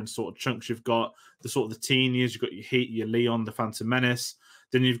career in sort of chunks. You've got the sort of the teen years, you've got your Heat, your Leon, the Phantom Menace.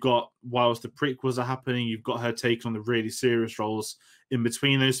 Then you've got, whilst the prequels are happening, you've got her taking on the really serious roles in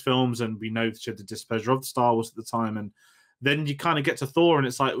between those films. And we know that she had the displeasure of the Star Wars at the time. And then you kind of get to Thor, and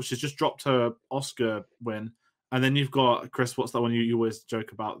it's like, well, she's just dropped her Oscar win. And then you've got, Chris, what's that one you always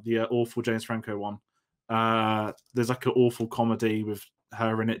joke about? The awful James Franco one. There's like an awful comedy with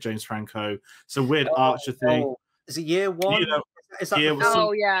her in it, James Franco. It's a weird Archer thing. Is it Year One? You know, is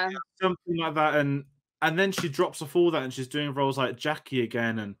that something like that. And then she drops off all that, and she's doing roles like Jackie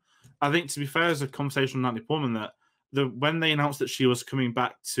again. And I think, to be fair, there's a conversation with Natalie Portman that when they announced that she was coming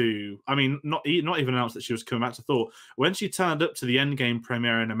back to, I mean, not even announced that she was coming back to Thor, when she turned up to the Endgame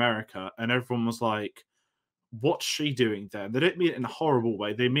premiere in America, and everyone was like, what's she doing there? They don't mean it in a horrible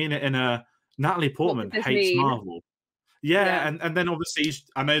way. They mean it in a, Natalie Portman hates Marvel. Yeah, and then obviously,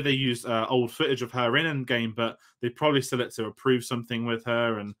 I know they used old footage of her in Endgame, but they probably still had to approve something with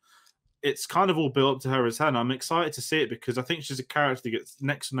her, and it's kind of all built up to her as her. And I'm excited to see it because I think she's a character that gets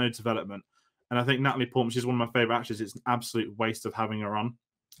next to no development. And I think Natalie Portman, she's one of my favorite actors. It's an absolute waste of having her on.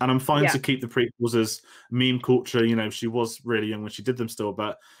 And I'm fine to keep the prequels as meme culture. You know, she was really young when she did them still.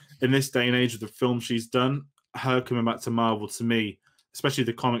 But in this day and age of the film she's done, her coming back to Marvel, to me, especially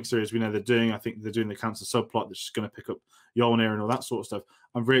the comic series we know they're doing, I think they're doing the cancer subplot that she's going to pick up Mjolnir and all that sort of stuff.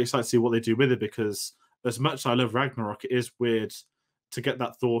 I'm really excited to see what they do with it, because as much as I love Ragnarok, it is weird to get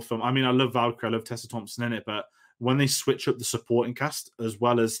that Thor film. I mean, I love Valkyrie, I love Tessa Thompson in it, but when they switch up the supporting cast as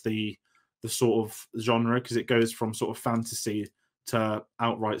well as the sort of genre, because it goes from sort of fantasy to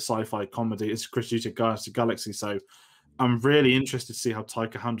outright sci-fi comedy, it's Chris Hughes' Guardians of the Galaxy. So I'm really interested to see how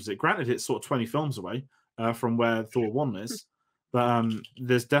Taika handles it. Granted, it's sort of 20 films away from where Thor 1 is, but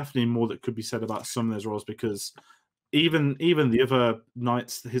there's definitely more that could be said about some of those roles, because even the other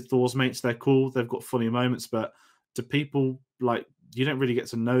knights, Thor's mates, they're cool, they've got funny moments, but to people, like, you don't really get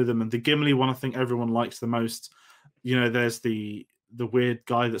to know them. And the Gimli one, I think everyone likes the most. You know, there's the weird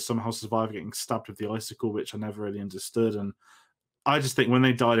guy that somehow survived getting stabbed with the icicle, which I never really understood. And I just think when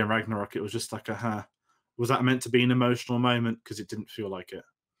they died in Ragnarok, it was just like was that meant to be an emotional moment? Because it didn't feel like it.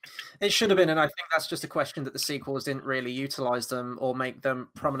 It should have been, and I think that's just a question that the sequels didn't really utilize them or make them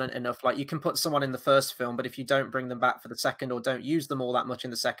prominent enough. Like, you can put someone in the first film, but if you don't bring them back for the second or don't use them all that much in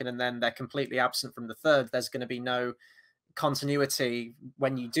the second, and then they're completely absent from the third, there's going to be no continuity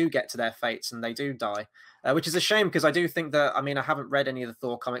when you do get to their fates and they do die, which is a shame, because I do think that, I mean, I haven't read any of the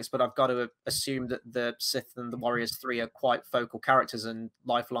Thor comics, but I've got to assume that the Sith and the Warriors 3 are quite focal characters and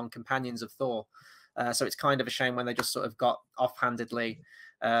lifelong companions of Thor. So it's kind of a shame when they just sort of got offhandedly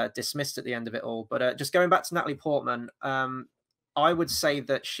dismissed at the end of it all. But just going back to Natalie Portman, I would say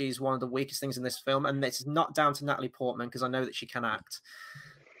that she's one of the weakest things in this film, and it's not down to Natalie Portman, because I know that she can act.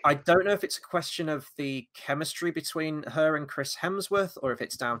 I don't know if it's a question of the chemistry between her and Chris Hemsworth, or if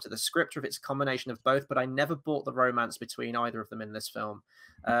it's down to the script, or if it's a combination of both, but I never bought the romance between either of them in this film.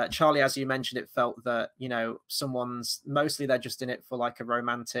 Charlie, as you mentioned, it felt that, you know, mostly they're just in it for like a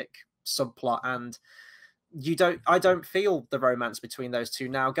romantic subplot, and I don't feel the romance between those two.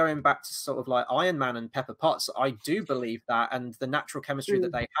 Now, going back to sort of like Iron Man and Pepper Potts, I do believe that, and the natural chemistry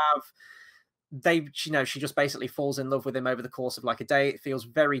that they have, she just basically falls in love with him over the course of like a day. It feels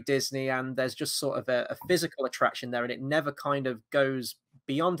very Disney, and there's just sort of a physical attraction there, and it never kind of goes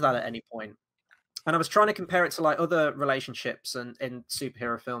beyond that at any point. And I was trying to compare it to like other relationships and in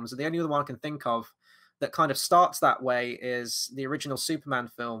superhero films, and the only other one I can think of that kind of starts that way is the original Superman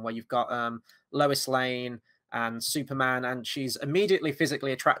film, where you've got Lois Lane and Superman, and she's immediately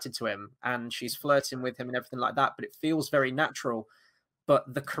physically attracted to him, and she's flirting with him and everything like that, but it feels very natural.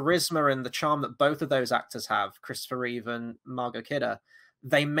 But the charisma and the charm that both of those actors have, Christopher Reeve and Margot Kidder,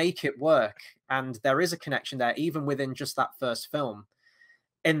 they make it work. And there is a connection there, even within just that first film.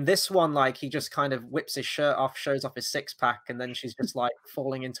 in this one, like, he just kind of whips his shirt off, shows off his six-pack, and then she's just, like,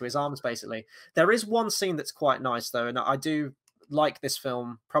 falling into his arms, basically. There is one scene that's quite nice, though, and I do like this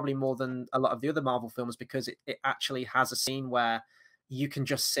film probably more than a lot of the other Marvel films because it actually has a scene where you can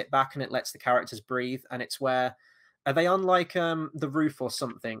just sit back and it lets the characters breathe, and it's where are they on like the roof or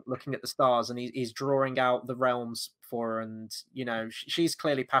something looking at the stars, and he's drawing out the realms for her, and you know she's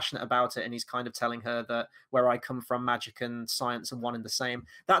clearly passionate about it, and he's kind of telling her that where I come from, magic and science are one and the same.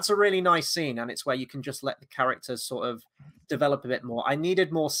 That's a really nice scene, and it's where you can just let the characters sort of develop a bit more. I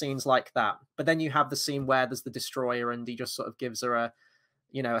needed more scenes like that, but then you have the scene where there's the destroyer and he just sort of gives her a,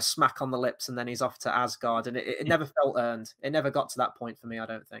 you know, a smack on the lips, and then he's off to Asgard, and it never felt earned. It never got to that point for me, I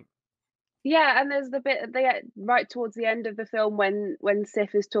don't think. Yeah, and there's the bit they right towards the end of the film when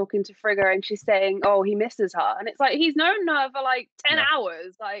Sif is talking to Frigga and she's saying, "Oh, he misses her," and it's like he's known her for like 10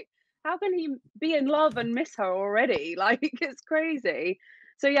 hours. Like, how can he be in love and miss her already? Like, it's crazy.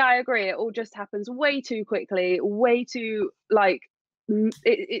 So yeah, I agree. It all just happens way too quickly, way too like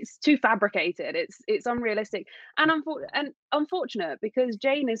it's too fabricated. It's unrealistic and unfortunate because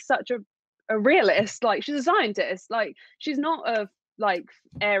Jane is such a realist. Like, she's a scientist. Like, she's not a like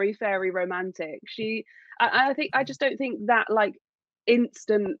airy fairy romantic. I just don't think that like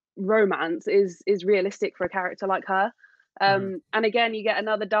instant romance is realistic for a character like her. And again, you get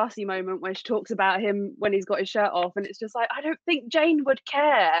another Darcy moment where she talks about him when he's got his shirt off, and it's just like, I don't think Jane would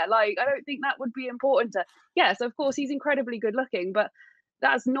care. Like, I don't think that would be important to. Yes, of course he's incredibly good looking, but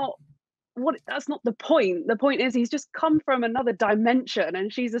that's not the point. The point is he's just come from another dimension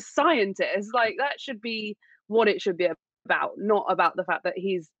and she's a scientist. Like, that should be what it should be about, not about the fact that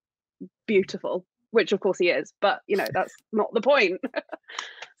he's beautiful, which of course he is, but you know, that's not the point.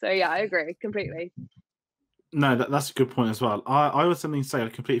 So yeah, I agree completely. No, that's a good point as well. I was something to say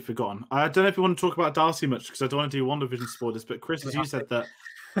I'd completely forgotten. I don't know if you want to talk about Darcy much because I don't want to do WandaVision spoilers, but Chris, as you said that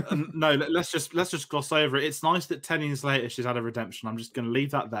no, let's just gloss over it. It's nice that 10 years later she's had a redemption. I'm just going to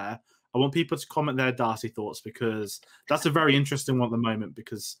leave that there. I want people to comment their Darcy thoughts because that's a very interesting one at the moment,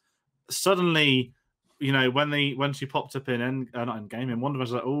 because suddenly, you know, when she popped up in not in Game, in Wonder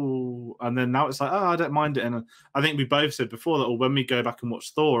was like, oh, and then now it's like, oh, I don't mind it. And I think we both said before that, when we go back and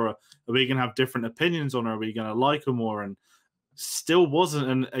watch Thor, are we going to have different opinions on her? Are we going to like her more? And still wasn't.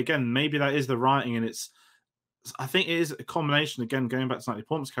 And again, maybe that is the writing, and I think it is a combination. Again, going back to Natalie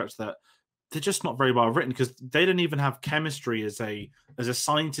Portman's character, that they're just not very well written because they don't even have chemistry as a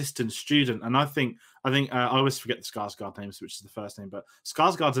scientist and student. And I think I always forget the Skarsgård names, which is the first name, but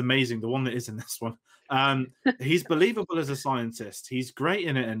Skarsgård's amazing. The one that is in this one, he's believable as a scientist. He's great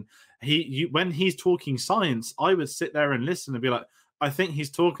in it, and when he's talking science, I would sit there and listen and be like, I think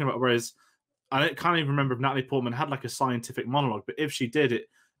he's talking about. Whereas can't even remember if Natalie Portman had like a scientific monologue, but if she did it,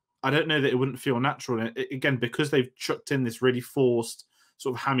 I don't know that it wouldn't feel natural. And again, because they've chucked in this really forced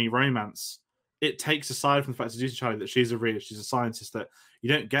sort of hammy romance, it takes aside from the fact to Charlie that she's a scientist, that you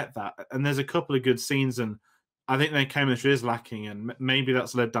don't get that. And there's a couple of good scenes, and I think their chemistry is lacking, and maybe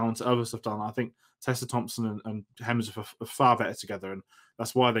that's led down to other stuff done. I think Tessa Thompson and Hemsworth are far better together, and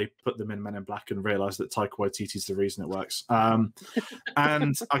that's why they put them in Men in Black and realised that Taika Waititi's the reason it works. And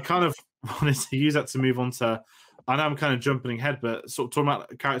I kind of wanted to use that to move on to, I know I'm kind of jumping ahead, but sort of talking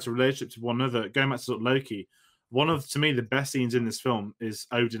about character relationships with one another, going back to sort of Loki, one of, to me, the best scenes in this film is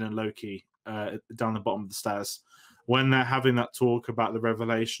Odin and Loki down the bottom of the stairs. When they're having that talk about the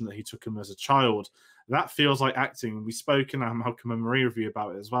revelation that he took him as a child, that feels like acting. We spoke in our Malcolm and Marie review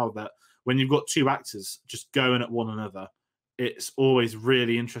about it as well, that when you've got two actors just going at one another, it's always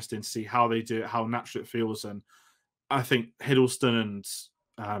really interesting to see how they do it, how natural it feels. And I think Hiddleston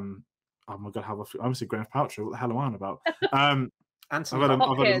and oh my god, I almost said Gwyneth Paltrow. What the hell am I on about? Anthony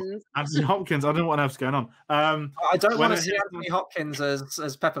Hopkins. Anthony Hopkins. I don't know what else going on. I don't want to see Anthony Hopkins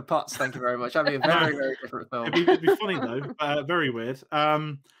as Pepper Potts. Thank you very much. That'd be a very, very different film. It'd be funny though. Very weird.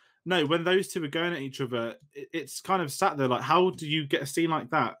 No, when those two are going at each other, it's kind of sat there like, how do you get a scene like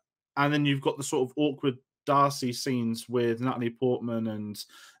that? And then you've got the sort of awkward Darcy scenes with Natalie Portman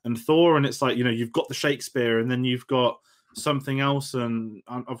and Thor, and it's like, you know, you've got the Shakespeare, and then you've got something else, and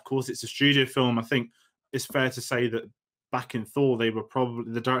of course it's a studio film. I think it's fair to say that back in Thor, they were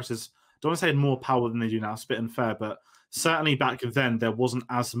probably, the directors, don't want to say had more power than they do now, it's a bit unfair, but certainly back then there wasn't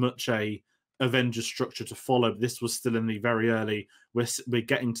as much a Avenger structure to follow. This was still in the very early, we're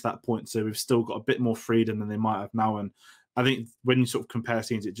getting to that point, so we've still got a bit more freedom than they might have now. And I think when you sort of compare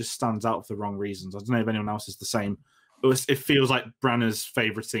scenes, it just stands out for the wrong reasons. I don't know if anyone else is the same. It feels like Branagh's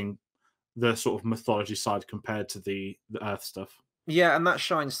favoriting the sort of mythology side compared to the Earth stuff. Yeah, and that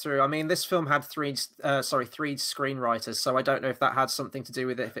shines through. I mean, this film had three screenwriters, so I don't know if that had something to do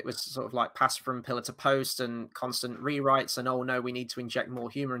with it, if it was sort of like passed from pillar to post and constant rewrites and, oh no, we need to inject more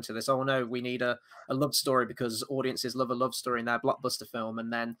humor into this. Oh no, we need a love story because audiences love a love story in their blockbuster film.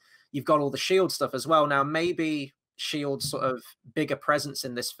 And then you've got all the S.H.I.E.L.D. stuff as well. Now, maybe S.H.I.E.L.D.'s sort of bigger presence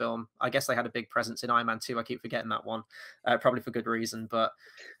in this film. I guess they had a big presence in Iron Man 2. I keep forgetting that one, probably for good reason, but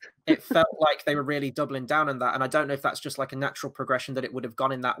it felt like they were really doubling down on that. And I don't know if that's just like a natural progression that it would have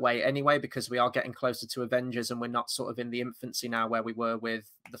gone in that way anyway, because we are getting closer to Avengers and we're not sort of in the infancy now where we were with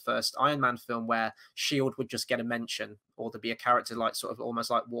the first Iron Man film, where S.H.I.E.L.D. would just get a mention or there'd be a character like sort of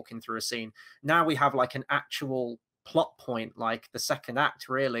almost like walking through a scene. Now we have like an actual plot point. Like the second act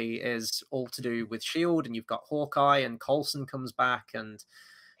really is all to do with S.H.I.E.L.D. and you've got Hawkeye and Coulson comes back, and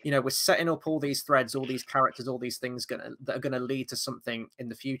you know, we're setting up all these threads, all these characters, all these things that are going to lead to something in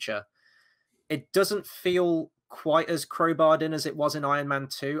the future. It doesn't feel quite as crowbarred in as it was in Iron Man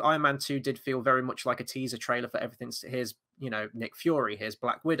 2. Iron Man 2 did feel very much like a teaser trailer for everything. Here's, you know, Nick Fury, here's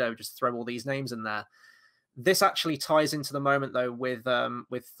Black Widow, just throw all these names in there. This actually ties into the moment, though, with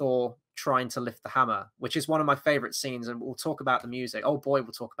Thor trying to lift the hammer, which is one of my favorite scenes, and we'll talk about the music. Oh boy,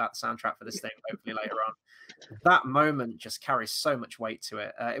 we'll talk about the soundtrack for this thing hopefully later on. That moment just carries so much weight to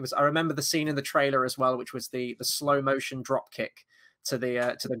it. I remember the scene in the trailer as well, which was the slow motion drop kick to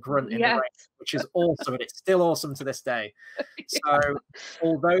the grunt in the rain, which is awesome, and it's still awesome to this day. So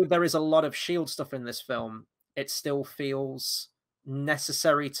although there is a lot of S.H.I.E.L.D. stuff in this film, it still feels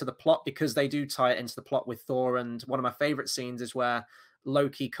necessary to the plot because they do tie it into the plot with Thor. And one of my favorite scenes is where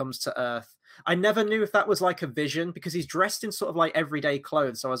Loki comes to Earth. I never knew if that was like a vision because he's dressed in sort of like everyday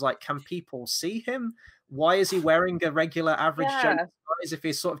clothes. So I was like, can people see him? Why is he wearing a regular average Joe disguise if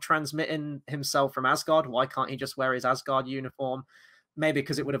he's sort of transmitting himself from Asgard? Why can't he just wear his Asgard uniform? Maybe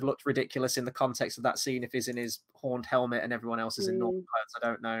because it would have looked ridiculous in the context of that scene if he's in his horned helmet and everyone else is in normal clothes. I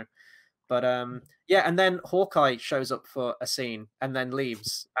don't know. But yeah, and then Hawkeye shows up for a scene and then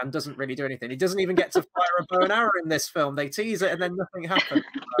leaves and doesn't really do anything. He doesn't even get to fire a bow and arrow in this film. They tease it and then nothing happens.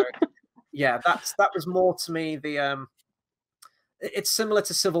 So, yeah, that was more to me the it's similar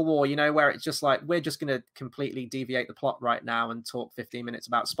to Civil War, you know, where it's just like, we're just going to completely deviate the plot right now and talk 15 minutes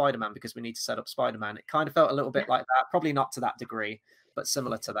about Spider-Man because we need to set up Spider-Man. It kind of felt a little bit like that, probably not to that degree, but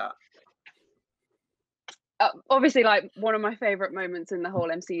similar to that. Obviously, like one of my favorite moments in the whole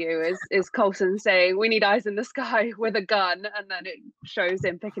MCU is Coulson saying, "We need eyes in the sky" with a gun, and then it shows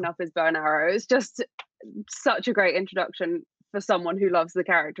him picking up his bow and arrow. It's just such a great introduction for someone who loves the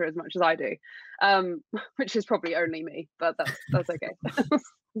character as much as I do, which is probably only me, but that's okay.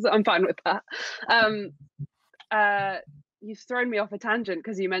 So I'm fine with that. You've thrown me off a tangent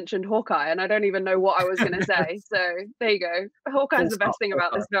because you mentioned Hawkeye, and I don't even know what I was going to say. So there you go. Hawkeye's the best thing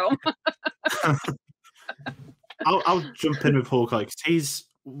about this film. I'll jump in with Hawkeye because he's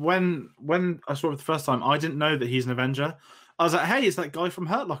when I saw it the first time, I didn't know that he's an Avenger. I was like, hey, it's that guy from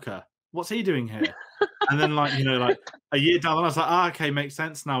Hurt Locker. What's he doing here? And then, like, you know, like a year down, I was like, okay, makes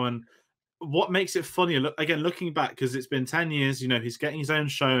sense now. And what makes it funnier, looking back, because it's been 10 years, you know, he's getting his own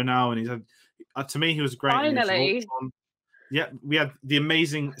show now, and he's to me, he was great. Finally. Yeah, we had the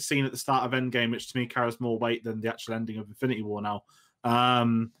amazing scene at the start of Endgame, which to me carries more weight than the actual ending of Infinity War now.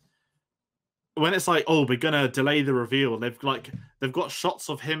 When it's like, oh, we're gonna delay the reveal, they've got shots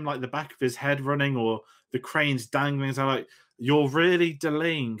of him like the back of his head running or the cranes dangling. So like, you're really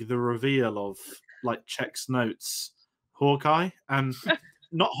delaying the reveal of like checks notes, Hawkeye, and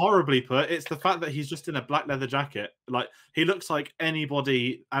not horribly put. It's the fact that he's just in a black leather jacket. Like, he looks like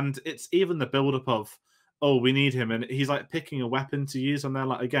anybody, and it's even the build-up of, oh, we need him, and he's like picking a weapon to use, and they're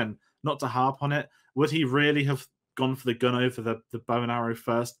like, again, not to harp on it, would he really have gone for the gun over the bow and arrow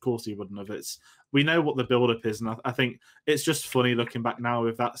first? Of course he wouldn't have. We know what the build-up is, and I think it's just funny looking back now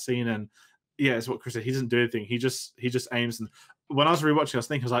with that scene. And yeah, it's what Chris said. He doesn't do anything. He just aims. And when I was rewatching,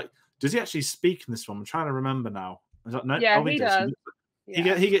 I was like, does he actually speak in this film? I'm trying to remember now. I was like, no, yeah, he does.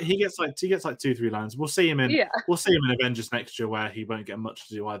 He gets like 2-3 lines. We'll see him in Avengers next year, where he won't get much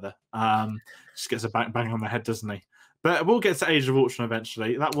to do either. Just gets a bang on the head, doesn't he? But we'll get to Age of Ultron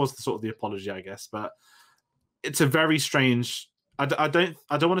eventually. That was the sort of the apology, I guess. But it's a very strange. I don't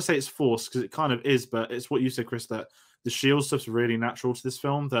want to say it's forced, because it kind of is, but it's what you said, Chris, that the shield stuff's really natural to this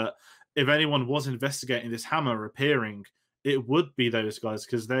film. That if anyone was investigating this hammer appearing, it would be those guys,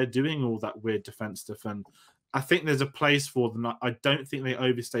 because they're doing all that weird defense stuff. And I think there's a place for them. I don't think they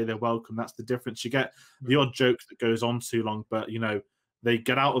overstay their welcome. That's the difference. You get the odd joke that goes on too long, but you know, they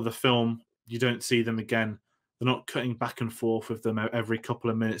get out of the film, you don't see them again. They're not cutting back and forth with them every couple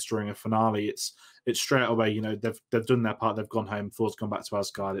of minutes during a finale. It's straight away, you know, they've done their part, they've gone home, Thor's gone back to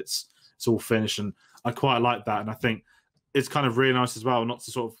Asgard, it's all finished. And I quite like that. And I think it's kind of really nice as well, not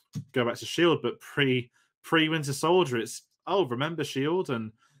to sort of go back to Shield, but pre Winter Soldier, it's remember Shield,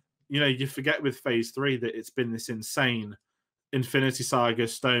 and you forget with Phase 3 that it's been this insane Infinity Saga,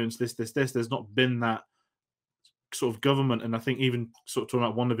 stones, this. There's not been that sort of government, and I think even sort of talking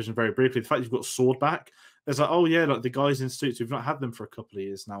about WandaVision very briefly, the fact you've got Sword back, it's like, oh yeah, like the guys in suits, we've not had them for a couple of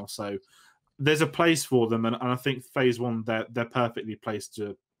years now, so there's a place for them, and I think Phase 1 they're perfectly placed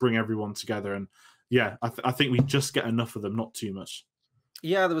to bring everyone together, and yeah, I think we just get enough of them, not too much.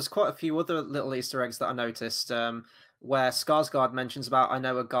 Yeah, there was quite a few other little Easter eggs that I noticed, where Skarsgård mentions about, I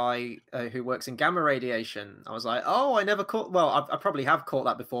know a guy who works in gamma radiation. I was like, oh, I never caught. Well, I probably have caught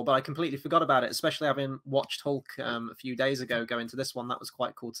that before, but I completely forgot about it, especially having watched Hulk a few days ago go into this one. That was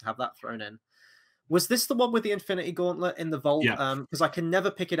quite cool to have that thrown in. Was this the one with the Infinity Gauntlet in the vault? Yeah. Because I can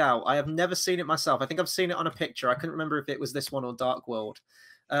never pick it out. I have never seen it myself. I think I've seen it on a picture. I couldn't remember if it was this one or Dark World.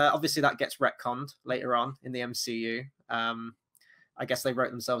 Obviously, that gets retconned later on in the MCU. I guess they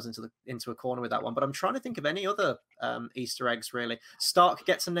wrote themselves into a corner with that one. But I'm trying to think of any other Easter eggs, really. Stark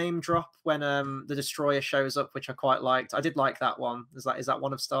gets a name drop when the Destroyer shows up, which I quite liked. I did like that one. Is that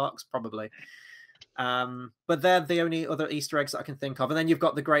one of Stark's? Probably. But they're the only other Easter eggs that I can think of. And then you've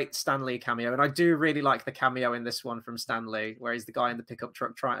got the great Stan Lee cameo. And I do really like the cameo in this one from Stan Lee, where he's the guy in the pickup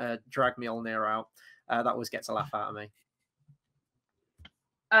truck trying to drag Mjolnir out. That always gets a laugh out of me.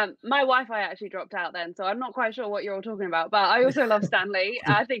 My Wi-Fi actually dropped out then, so I'm not quite sure what you're all talking about. But I also love Stan Lee.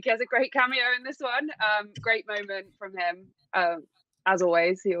 I think he has a great cameo in this one. Great moment from him. As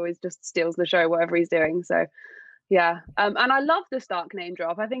always, he always just steals the show, whatever he's doing. So, yeah. And I love the Stark name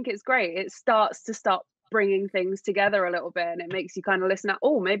drop. I think it's great. It starts to start bringing things together a little bit, and it makes you kind of listen at,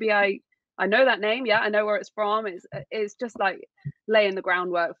 oh, maybe I know that name. Yeah, I know where it's from. It's just like laying the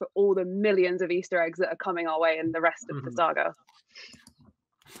groundwork for all the millions of Easter eggs that are coming our way in the rest of the saga.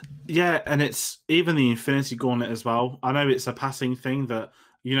 Yeah, and it's even the Infinity Gauntlet as well. I know it's a passing thing that,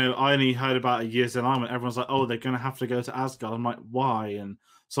 I only heard about it years in when everyone's like, oh, they're going to have to go to Asgard. I'm like, why? And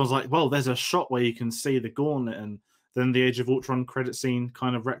so I was like, well, there's a shot where you can see the gauntlet, and then the Age of Ultron credit scene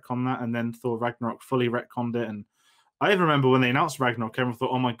kind of retconned that, and then Thor Ragnarok fully retconned it. And I even remember when they announced Ragnarok, everyone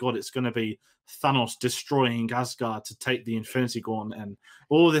thought, oh my God, it's going to be Thanos destroying Asgard to take the Infinity Gauntlet and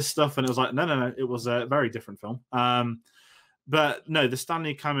all this stuff. And it was like, no, it was a very different film. But no, the Stan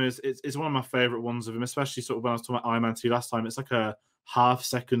Lee cameo is one of my favorite ones of him, especially sort of when I was talking about Iron Man 2 last time. It's like a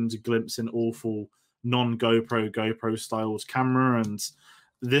half-second glimpse in awful non-GoPro styled camera, and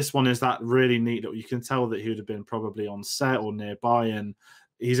this one is that really neat that you can tell that he would have been probably on set or nearby, and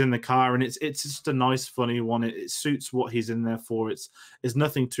he's in the car, and it's just a nice, funny one. It suits what he's in there for. It's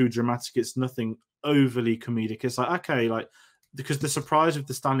nothing too dramatic. It's nothing overly comedic. It's like, okay, like, because the surprise of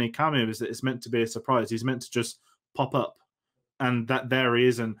the Stan Lee cameo is that it's meant to be a surprise. He's meant to just pop up. And that there he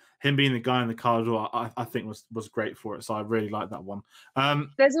is, and him being the guy in the car as well, I think was great for it. So I really like that one.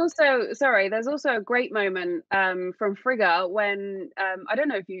 There's also a great moment from Frigga when I don't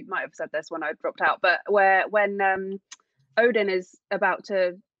know if you might have said this when I dropped out, but when Odin is about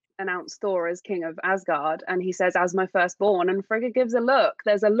to announce Thor as king of Asgard, and he says, "As my firstborn," and Frigga gives a look.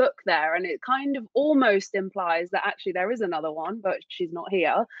 There's a look there, and it kind of almost implies that actually there is another one, but she's not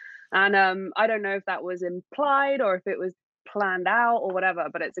here. And I don't know if that was implied or if it was planned out or whatever,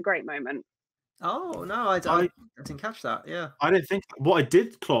 but it's a great moment. Oh no, I didn't catch that. Yeah, I didn't think. What I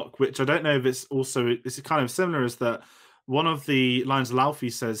did clock, which I don't know if it's kind of similar, is that one of the lines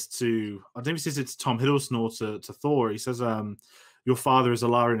Laufey says to, I don't know if he says it to Tom Hiddleston or to Thor. He says, "Your father is a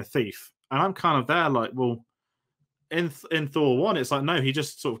liar and a thief," and I'm kind of there like, well, in Thor 1, it's like, no, he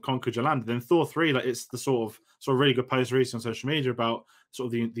just sort of conquered your land. Then Thor 3, like, it's the sort of really good post recently on social media about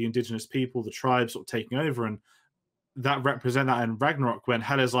sort of the indigenous people, the tribes sort of taking over, and that represent that in Ragnarok when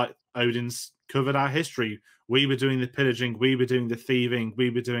Hela's like, Odin's covered our history. We were doing the pillaging, we were doing the thieving, we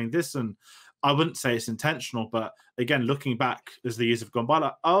were doing this. And I wouldn't say it's intentional, but again, looking back as the years have gone by,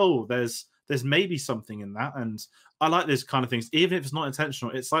 like, oh, there's maybe something in that. And I like those kind of things, even if it's not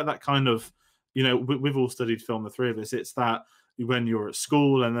intentional. It's like that kind of, we've all studied film, the three of us. It's that when you're at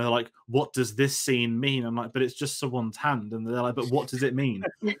school and they're like, what does this scene mean? I'm like, but it's just someone's hand. And they're like, but what does it mean?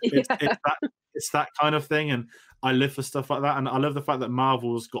 Yeah. It's that kind of thing. And I live for stuff like that. And I love the fact that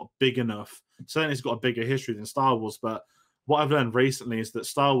Marvel's got big enough. Certainly it's got a bigger history than Star Wars. But what I've learned recently is that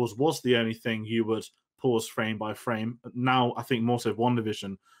Star Wars was the only thing you would pause frame by frame. Now, I think more so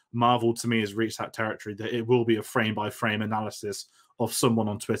WandaVision, Marvel to me has reached that territory that it will be a frame by frame analysis of someone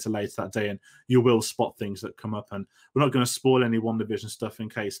on Twitter later that day, and you will spot things that come up. And we're not going to spoil any WandaVision stuff in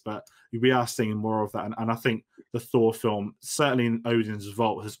case, but we are seeing more of that. And I think the Thor film, certainly in Odin's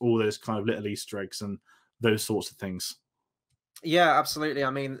Vault, has all those kind of little Easter eggs and those sorts of things. Yeah, absolutely.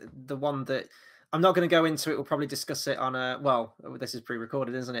 I mean, the one that I'm not going to go into it. We'll probably discuss it on a, well, this is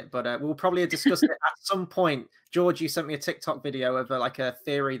pre-recorded, isn't it? But we'll probably discuss it at some point. George, you sent me a TikTok video of like a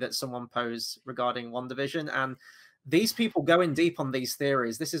theory that someone posed regarding WandaVision, and these people go in deep on these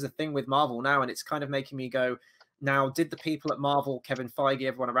theories. This is a thing with Marvel now, and it's kind of making me go, now, did the people at Marvel, Kevin Feige,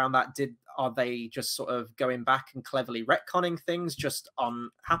 everyone around that, are they just sort of going back and cleverly retconning things just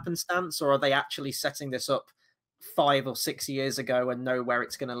on happenstance, or are they actually setting this up 5 or 6 years ago and know where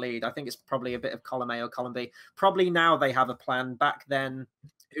it's going to lead? I think it's probably a bit of column A or column B. Probably now they have a plan. Back then,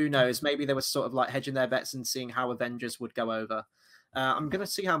 who knows? Maybe they were sort of like hedging their bets and seeing how Avengers would go over. I'm going to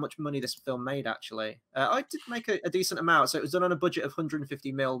see how much money this film made, actually. I did make a decent amount. So it was done on a budget of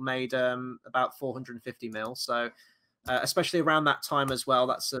 150 mil, made about 450 mil. So especially around that time as well,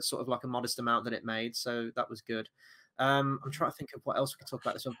 that's sort of like a modest amount that it made. So that was good. I'm trying to think of what else we can talk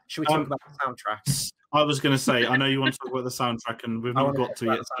about this one. Should we talk about the soundtrack? I was going to say, I know you want to talk about the soundtrack, and we've not got to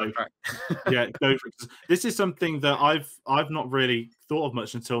yet. So yeah, go for it. This is something that I've not really thought of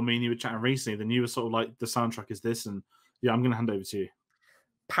much until me and you were chatting recently. Then you were sort of like, the soundtrack is this, and yeah, I'm going to hand over to you.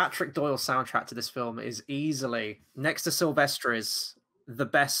 Patrick Doyle's soundtrack to this film is easily, next to Sylvester's, the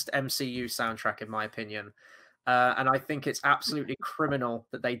best MCU soundtrack in my opinion. And I think it's absolutely criminal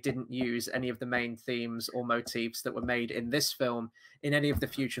that they didn't use any of the main themes or motifs that were made in this film in any of the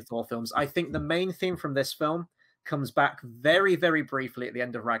future Thor films. I think the main theme from this film comes back very, very briefly at the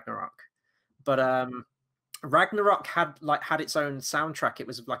end of Ragnarok. But Ragnarok had its own soundtrack. It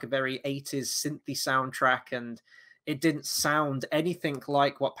was like a very 80s synthy soundtrack, and it didn't sound anything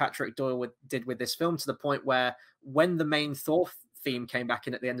like what Patrick Doyle did with this film, to the point where when the main Thor theme came back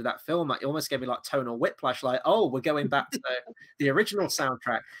in at the end of that film, it almost gave me like tonal whiplash, like, oh, we're going back to the original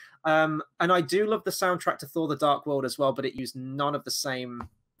soundtrack. And I do love the soundtrack to Thor: The Dark World as well, but it used none of the same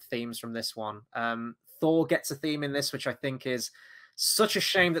themes from this one. Thor gets a theme in this, which I think is such a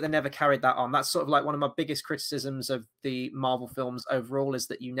shame that they never carried that on. That's sort of like one of my biggest criticisms of the Marvel films overall, is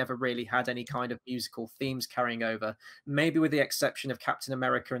that you never really had any kind of musical themes carrying over. Maybe with the exception of Captain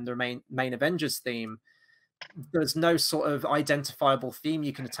America and the main Avengers theme, there's no sort of identifiable theme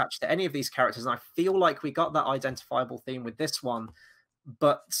you can attach to any of these characters. And I feel like we got that identifiable theme with this one,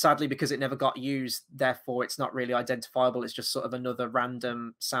 but sadly, because it never got used, therefore it's not really identifiable. It's just sort of another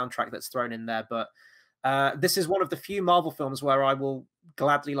random soundtrack that's thrown in there. But this is one of the few Marvel films where I will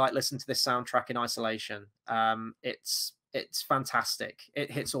gladly listen to this soundtrack in isolation. It's fantastic. It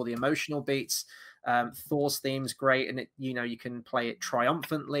hits all the emotional beats. Thor's theme's great, and you can play it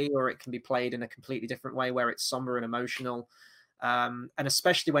triumphantly, or it can be played in a completely different way where it's somber and emotional. And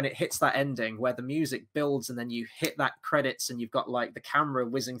especially when it hits that ending where the music builds and then you hit that credits and you've got like the camera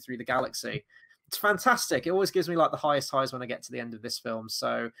whizzing through the galaxy. It's fantastic. It always gives me like the highest highs when I get to the end of this film.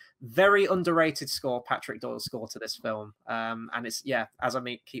 So very underrated score, Patrick Doyle's score to this film. And it's, yeah, as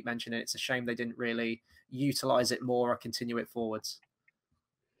I keep mentioning, it's a shame they didn't really utilize it more or continue it forwards.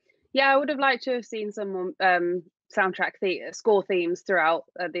 Yeah, I would have liked to have seen some more soundtrack score themes throughout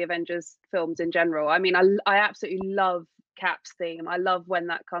the Avengers films in general. I mean, I absolutely love Cap's theme. I love when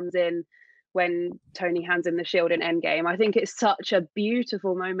that comes in, when Tony hands him the shield in Endgame. I think it's such a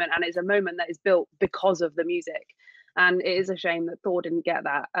beautiful moment, and it's a moment that is built because of the music. And it is a shame that Thor didn't get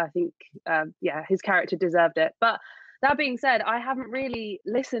that. I think, yeah, his character deserved it. But that being said, I haven't really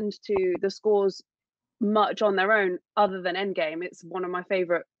listened to the scores much on their own other than Endgame. It's one of my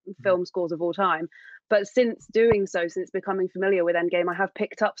favorite film scores of all time. But since doing so, since becoming familiar with Endgame, I have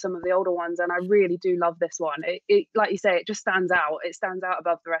picked up some of the older ones, and I really do love this one. It like you say, it just stands out. It stands out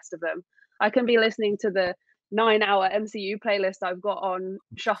above the rest of them. I can be listening to the 9-hour MCU playlist I've got on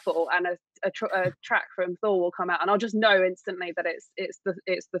shuffle, and a track from Thor will come out, and I'll just know instantly that it's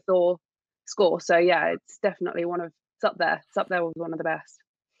the Thor score. So yeah, it's definitely it's up there with one of the best.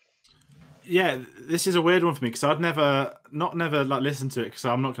 Yeah, this is a weird one for me because I'd never listened to it, because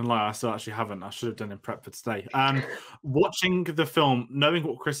I'm not gonna lie, I still actually haven't. I should have done in prep for today. Watching the film, knowing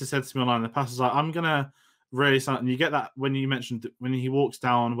what Chris has said to me online in the past, I was like, I'm gonna really start. And you get that when you mentioned when he walks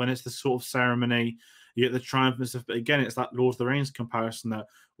down, when it's the sort of ceremony, you get the triumph and stuff. But again, it's that Lord of the Rings comparison, that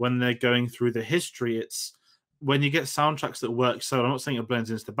when they're going through the history, it's when you get soundtracks that work. So I'm not saying it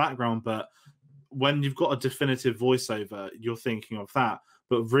blends into the background, but when you've got a definitive voiceover, you're thinking of that.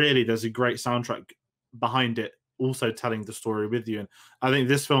 But really, there's a great soundtrack behind it, also telling the story with you. And I think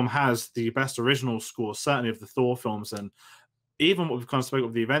this film has the best original score, certainly of the Thor films. And even what we've kind of spoken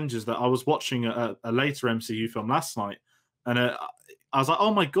of the Avengers, that I was watching a later MCU film last night, and I was like,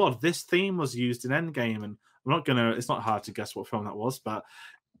 oh my God, this theme was used in Endgame. And it's not hard to guess what film that was, but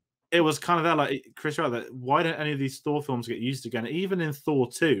it was kind of there, like Chris, right, that why don't any of these Thor films get used again? Even in Thor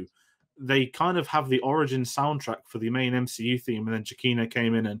 2, they kind of have the origin soundtrack for the main MCU theme, and then Chiquina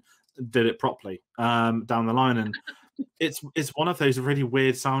came in and did it properly down the line. And it's one of those really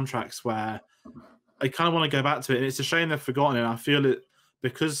weird soundtracks where I kind of want to go back to it, and it's a shame they've forgotten it. I feel it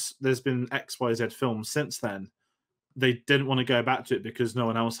because there's been XYZ films since then. They didn't want to go back to it because no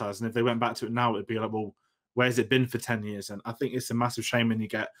one else has, and if they went back to it now, it'd be like, well, where's it been for 10 years? And I think it's a massive shame when you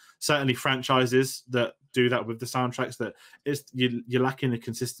get certainly franchises that do that with the soundtracks, that you're lacking the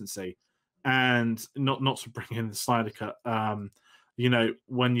consistency. And not to bring in the Snyder Cut, you know,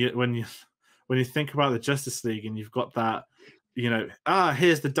 when you think about the Justice League and you've got that, you know,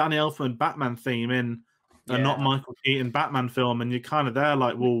 here's the Danny Elfman Batman theme in a not Michael Keaton Batman film, and you're kind of there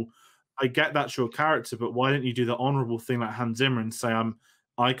like, well, I get that's your character, but why don't you do the honorable thing like Hans Zimmer and say,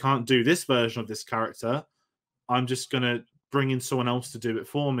 I can't do this version of this character. I'm just going to bring in someone else to do it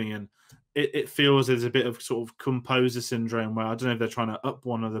for me. And it feels there's a bit of sort of composer syndrome where I don't know if they're trying to up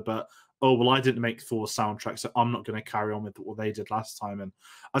one another, but, oh, well, I didn't make Thor's soundtrack, so I'm not going to carry on with what they did last time. And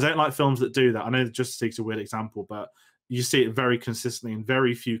I don't like films that do that. I know Justice League's a weird example, but you see it very consistently, and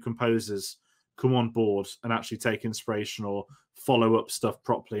very few composers come on board and actually take inspiration or follow up stuff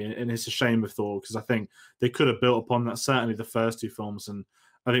properly. And it's a shame with Thor, because I think they could have built upon that, certainly the first two films. And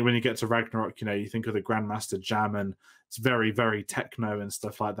I think when you get to Ragnarok, you know, you think of the Grandmaster Jam, and it's very, very techno and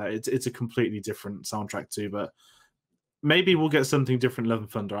stuff like that. It's a completely different soundtrack too, but maybe we'll get something different Love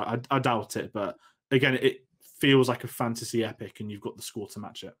and Thunder. I doubt it, but again, it feels like a fantasy epic, and you've got the score to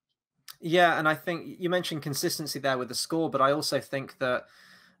match it. Yeah, and I think you mentioned consistency there with the score, but I also think that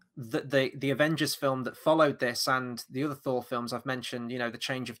the Avengers film that followed this and the other Thor films I've mentioned, you know, the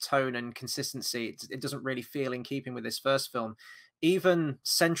change of tone and consistency, it doesn't really feel in keeping with this first film. Even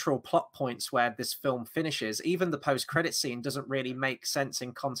central plot points where this film finishes, even the post-credit scene doesn't really make sense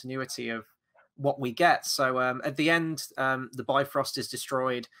in continuity of what we get. So at the end, the Bifrost is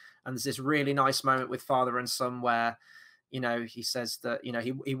destroyed, and there's this really nice moment with father and son where, you know, he says that, you know,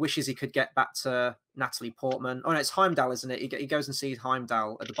 he wishes he could get back to Natalie Portman. Oh, no, it's Heimdall, isn't it? He goes and sees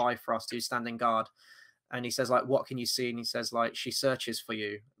Heimdall at the Bifrost, who's standing guard. And he says, like, what can you see? And he says, like, she searches for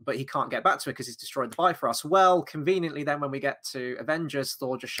you. But he can't get back to her because he's destroyed the Bifrost. Well, conveniently, then when we get to Avengers,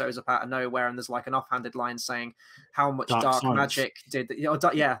 Thor just shows up out of nowhere, and there's like an offhanded line saying, how much dark magic did... You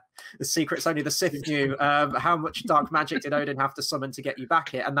know, yeah, the secret's only the Sith knew. How much dark magic did Odin have to summon to get you back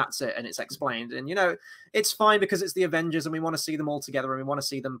here? And that's it, and it's explained. And, you know, it's fine because it's the Avengers, and we want to see them all together, and we want to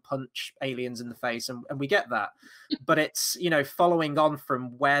see them punch aliens in the face, and we get that. But it's, you know, following on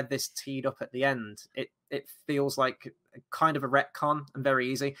from where this teed up at the end, it feels like kind of a retcon and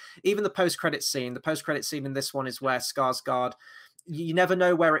very easy. Even the post-credit scene in this one is where Skarsgård, you never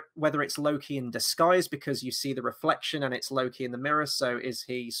know whether it's Loki in disguise because you see the reflection and it's Loki in the mirror. So is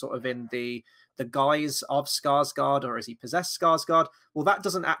he sort of in the guise of Skarsgård, or is he possessed Skarsgård? Well, that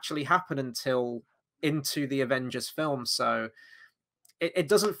doesn't actually happen until into the Avengers film. So it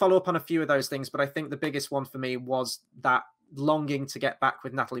doesn't follow up on a few of those things, but I think the biggest one for me was that longing to get back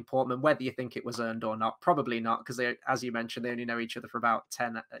with Natalie Portman, whether you think it was earned or not. Probably not, because they, as you mentioned, they only know each other for about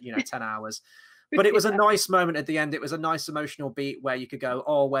 10 hours. But it was a nice moment at the end. It was a nice emotional beat where you could go,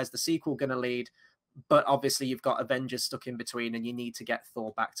 oh, where's the sequel going to lead? But obviously you've got Avengers stuck in between, and you need to get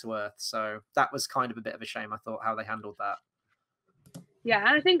Thor back to Earth. So that was kind of a bit of a shame, I thought, how they handled that. Yeah,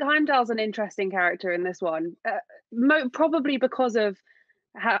 and I think Heimdall's an interesting character in this one, probably because of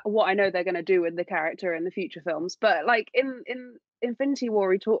what I know they're going to do with the character in the future films. But like in Infinity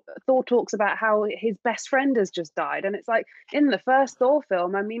War, Thor talks about how his best friend has just died, and it's like in the first Thor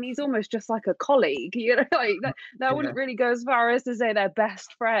film, I mean, he's almost just like a colleague, you know, like that wouldn't really go as far as to say they're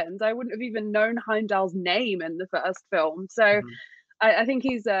best friends. I wouldn't have even known Heimdall's name in the first film. So I think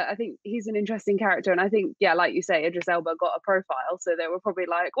he's an interesting character, and I think, yeah, like you say, Idris Elba got a profile, so they were probably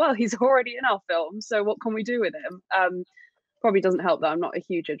like, well, he's already in our film, so what can we do with him? Probably doesn't help that I'm not a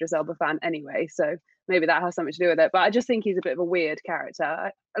huge Idris Elba fan anyway, so maybe that has something to do with it. But I just think he's a bit of a weird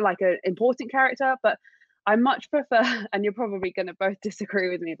character, like an important character. But I much prefer, and you're probably going to both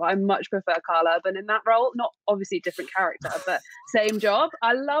disagree with me, but I much prefer Karl Urban in that role. Not obviously different character, but same job.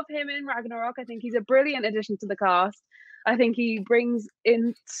 I love him in Ragnarok. I think he's a brilliant addition to the cast. I think he brings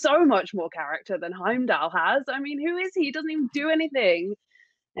in so much more character than Heimdall has. I mean, who is he? He doesn't even do anything.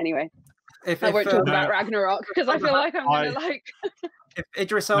 Anyway. I won't talk about Ragnarok because I feel like I'm going to like... If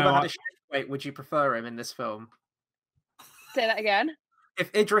Idris Elba had a shake weight, would you prefer him in this film? Say that again. If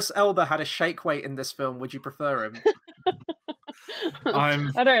Idris Elba had a shake weight in this film, would you prefer him?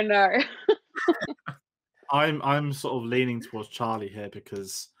 I don't know. I'm sort of leaning towards Charlie here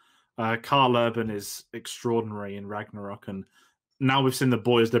because Karl Urban is extraordinary in Ragnarok, and now we've seen the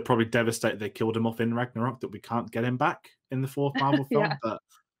boys. They're probably devastated they killed him off in Ragnarok, that we can't get him back in the fourth Marvel film. But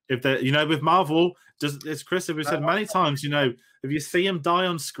if they're, you know, with Marvel, just as Chris have said many times, you know, if you see them die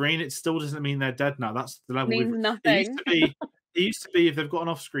on screen, it still doesn't mean they're dead now. That's the level. Means nothing. It used to be if they've got an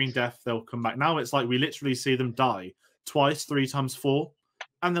off-screen death, they'll come back. Now it's like we literally see them die twice, 3 times 4,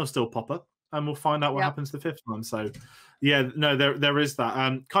 and they'll still pop up, and we'll find out what happens the 5th one. So, yeah, no, there is that.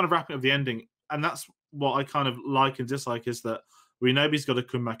 Kind of wrapping up the ending, and that's what I kind of like and dislike, is that we know he's got to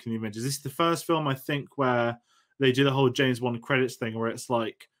come back in the Avengers. This is the first film, I think, where they do the whole James Bond credits thing, where it's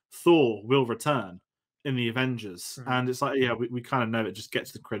like Thor will return in the Avengers, and it's like, yeah, we kind of know it. Just get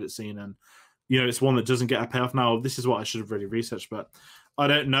to the credit scene, and you know, it's one that doesn't get a payoff. Now, this is what I should have really researched, but I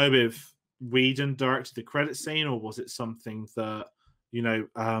don't know if Whedon directed the credit scene, or was it something that, you know,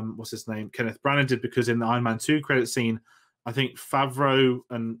 what's his name, Kenneth Branagh did, because in the Iron Man 2 credit scene, I think Favreau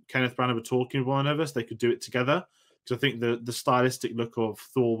and Kenneth Branagh were talking with one another, so they could do it together. Because I think the stylistic look of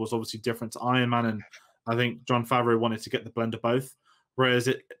Thor was obviously different to Iron Man, and I think Jon Favreau wanted to get the blend of both. Whereas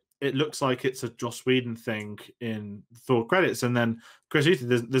it looks like it's a Joss Whedon thing in Thor credits, and then Chris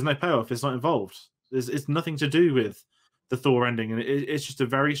Hutton, there's no payoff. It's not involved. It's nothing to do with the Thor ending, and it's just a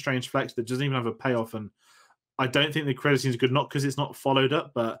very strange flex that doesn't even have a payoff. And I don't think the credit scene is good, not because it's not followed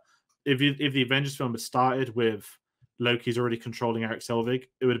up, but if the Avengers film had started with Loki's already controlling Eric Selvig,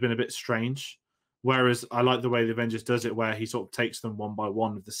 it would have been a bit strange. Whereas I like the way the Avengers does it, where he sort of takes them one by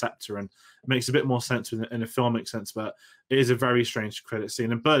one with the scepter, and it makes a bit more sense in a filmic sense. But it is a very strange credit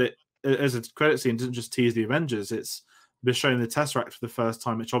scene, but it as a credit scene doesn't just tease the Avengers; it's showing the Tesseract for the first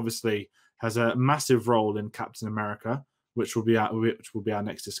time, which obviously has a massive role in Captain America, which will be our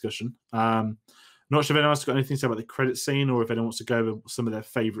next discussion. Not sure if anyone else has got anything to say about the credit scene, or if anyone wants to go over some of their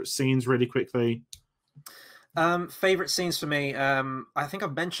favorite scenes really quickly. Favorite scenes for me, I think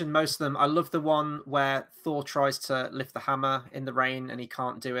I've mentioned most of them. I love the one where Thor tries to lift the hammer in the rain and he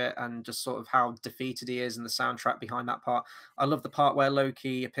can't do it, and just sort of how defeated he is, and the soundtrack behind that part. I love the part where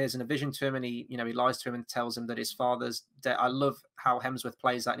Loki appears in a vision to him, and he lies to him and tells him that his father's dead. I love how Hemsworth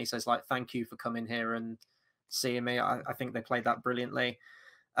plays that, and he says, like, thank you for coming here and seeing me. I think they played that brilliantly.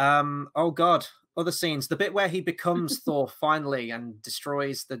 Oh God, other scenes. The bit where he becomes Thor finally and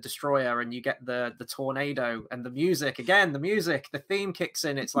destroys the destroyer, and you get the tornado, and the music again. The theme kicks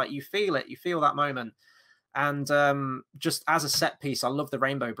in. It's like you feel it. You feel that moment. And just as a set piece, I love the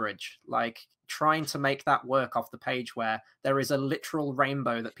Rainbow Bridge. Like trying to make that work off the page, where there is a literal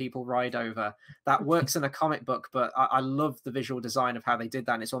rainbow that people ride over. That works in a comic book, but I love the visual design of how they did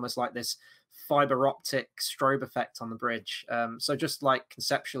that. And it's almost like this fiber optic strobe effect on the bridge. So just like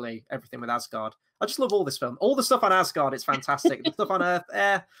conceptually, everything with Asgard. I just love all this film. All the stuff on Asgard, it's fantastic. The stuff on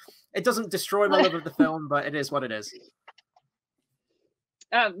Earth, it doesn't destroy my love of the film, but it is what it is.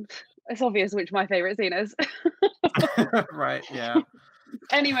 It's obvious which my favorite scene is. Right, yeah.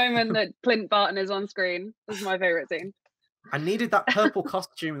 Any moment that Clint Barton is on screen is my favorite scene. I needed that purple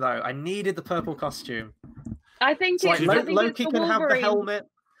costume, though. I needed the purple costume. I think it's like Loki can have the helmet.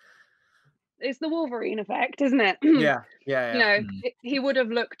 It's the Wolverine effect, isn't it? Yeah. You know, he would have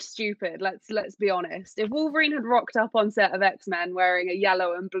looked stupid. Let's be honest. If Wolverine had rocked up on set of X-Men wearing a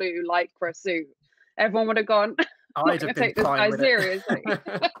yellow and blue lycra suit, everyone would have gone, I'd have take this guy seriously.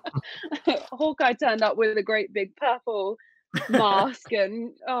 Hawkeye turned up with a great big purple mask,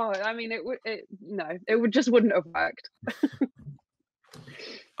 and I mean, it wouldn't have worked.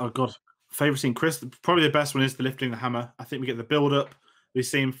 Oh God, favorite scene, Chris. Probably the best one is the lifting the hammer. I think we get the build up. We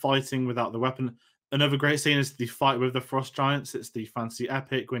see him fighting without the weapon. Another great scene is the fight with the Frost Giants. It's the fancy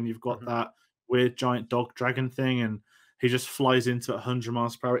epic when you've got that weird giant dog dragon thing, and he just flies into 100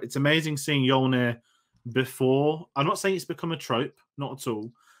 miles per hour. It's amazing seeing Mjolnir before. I'm not saying it's become a trope, not at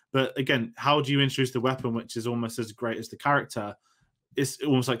all. But again, how do you introduce the weapon, which is almost as great as the character? It's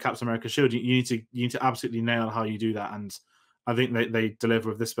almost like Captain America's shield. You need to absolutely nail how you do that, and I think they deliver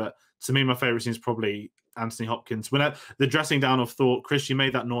with this. But to me, my favorite scene is probably Anthony Hopkins. When the dressing down of Thor, Chris, you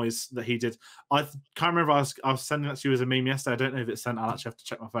made that noise that he did. I can't remember. I was sending that to you as a meme yesterday. I don't know if it's sent. I'll actually have to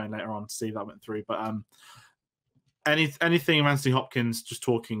check my phone later on to see if that went through. But anything of Anthony Hopkins just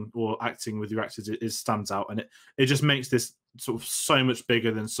talking or acting with your actors stands out, and it just makes this sort of so much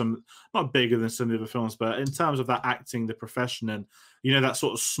bigger than not bigger than some of the other films, but in terms of that acting, the profession, and that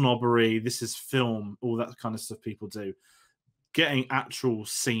sort of snobbery, this is film, all that kind of stuff people do. Getting actual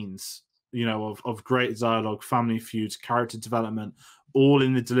scenes, of great dialogue, family feuds, character development, all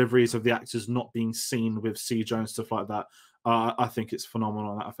in the deliveries of the actors, not being seen with CGI and stuff like that. I think it's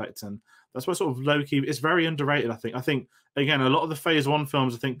phenomenal, that effect, and that's why sort of Loki is very underrated. I think again, a lot of the Phase 1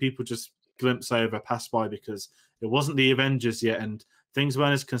 films, I think people just glimpse over, pass by, because it wasn't the Avengers yet, and things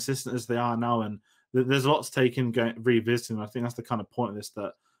weren't as consistent as they are now, and there's lots taken revisiting. I think that's the kind of point of this,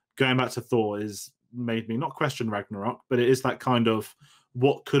 that going back to Thor is made me not question Ragnarok, but it is that kind of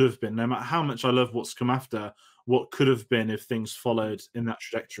what could have been. No matter how much I love what's come after, what could have been if things followed in that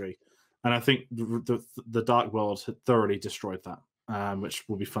trajectory. And I think the Dark World had thoroughly destroyed that, which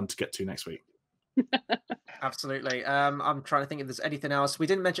will be fun to get to next week. Absolutely. I'm trying to think if there's anything else. We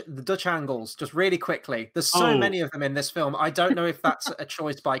didn't mention the Dutch angles, just really quickly. There's so many of them in this film. I don't know if that's a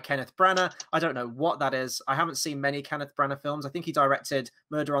choice by Kenneth Branagh. I don't know what that is. I haven't seen many Kenneth Branagh films. I think he directed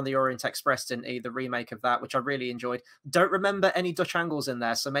Murder on the Orient Express, didn't he? The remake of that, which I really enjoyed. Don't remember any Dutch angles in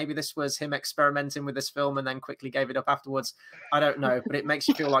there. So maybe this was him experimenting with this film and then quickly gave it up afterwards. I don't know, but it makes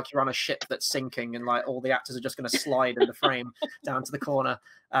you feel like you're on a ship that's sinking and like all the actors are just going to slide in the frame down to the corner.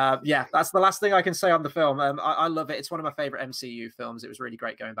 Yeah, that's the last thing I can say on the film. I love it. It's one of my favorite MCU films. It was really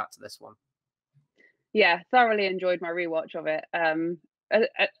great going back to this one. Yeah, thoroughly enjoyed my rewatch of it. And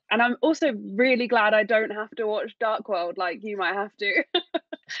I'm also really glad I don't have to watch Dark World like you might have to.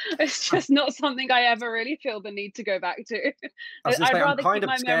 It's just not something I ever really feel the need to go back to. I'd rather keep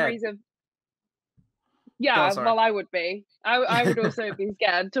my memories of. Yeah, well, I would be. I would also be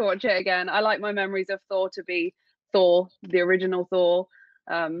scared to watch it again. I like my memories of Thor to be Thor, the original Thor.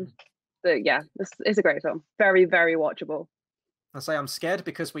 But yeah, it's a great film. Very, very watchable. I say I'm scared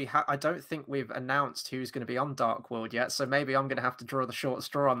because I don't think we've announced who's going to be on Dark World yet. So maybe I'm going to have to draw the short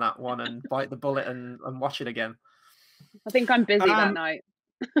straw on that one and bite the bullet and watch it again. I think I'm busy that night.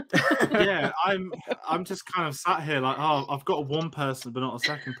 Yeah, I'm just kind of sat here like, oh, I've got one person, but not a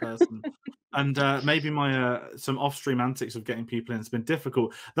second person. And maybe my some off-stream antics of getting people in has been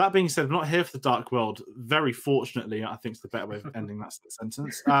difficult. That being said, I'm not here for the Dark World. Very fortunately, I think it's the better way of ending that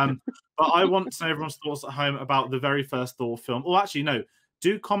sentence. But I want to know everyone's thoughts at home about the very first Thor film. Or actually, no,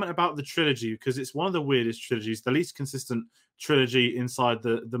 do comment about the trilogy because it's one of the weirdest trilogies, the least consistent trilogy inside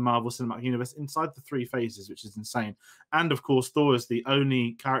the Marvel Cinematic Universe, inside the 3 phases, which is insane. And of course, Thor is the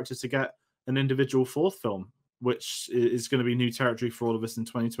only character to get an individual 4th film, which is going to be new territory for all of us in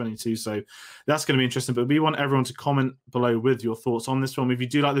 2022. So that's going to be interesting. But we want everyone to comment below with your thoughts on this film. If you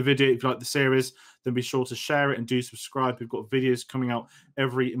do like the video, if you like the series, then be sure to share it and do subscribe. We've got videos coming out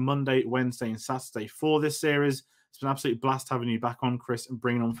every Monday, Wednesday, and Saturday for this series. It's been an absolute blast having you back on, Chris, and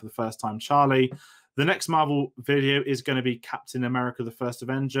bringing on for the first time Charlie. The next Marvel video is going to be Captain America, the First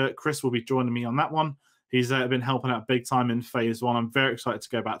Avenger. Chris will be joining me on that one. He's been helping out big time in phase 1. I'm very excited to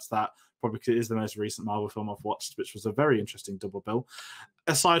go back to that, probably because it is the most recent Marvel film I've watched, which was a very interesting double bill.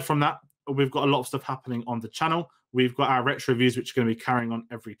 Aside from that, we've got a lot of stuff happening on the channel. We've got our retro reviews, which are going to be carrying on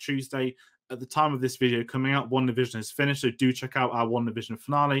every Tuesday. At the time of this video coming out, WandaVision is finished, so do check out our WandaVision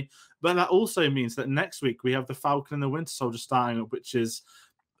finale. But that also means that next week we have the Falcon and the Winter Soldier starting up, which is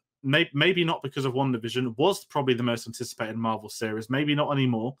maybe not because of WandaVision, was probably the most anticipated Marvel series, maybe not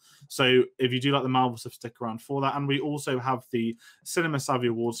anymore. So if you do like the Marvel stuff, stick around for that. And we also have the Cinema Savvy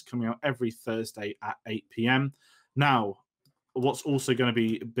Awards coming out every Thursday at 8 p.m. Now, what's also going to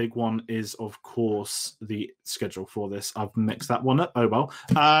be a big one is, of course, the schedule for this. I've mixed that one up. Oh, well.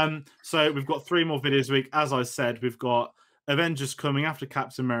 So we've got 3 more videos a week. As I said, we've got Avengers coming after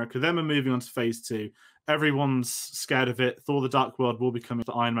Captain America. Then we're moving on to phase 2. Everyone's scared of it. Thor: The Dark World will be coming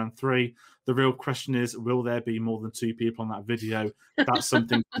to Iron Man 3. The real question is, will there be more than 2 people on that video? That's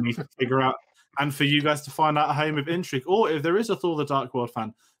something we need to figure out. And for you guys to find out at home with intrigue, or if there is a Thor: The Dark World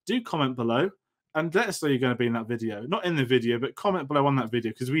fan, do comment below and let us know you're going to be in that video. Not in the video, but comment below on that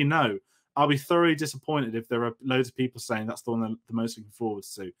video, because we know I'll be thoroughly disappointed if there are loads of people saying that's the one they're the most looking forward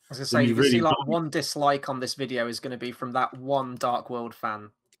to. I was going to say, you can see like one dislike on this video is going to be from that one Dark World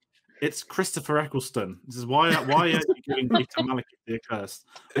fan. It's Christopher Eccleston. This is why are you giving grief to Malekith the Accursed?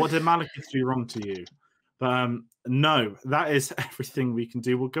 What did Malekith do wrong to you? But no, that is everything we can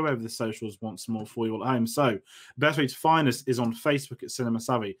do. We'll go over the socials once more for you all at home. So the best way to find us is on Facebook at Cinema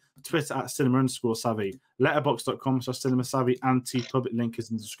Savvy, Twitter at Cinema_Savvy, letterbox.com/Cinema Savvy, and TeePublic link is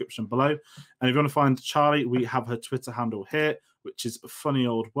in the description below. And if you want to find Charlie, we have her Twitter handle here, which is Funny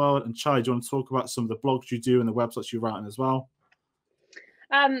Old World. And Charlie, do you want to talk about some of the blogs you do and the websites you write on as well?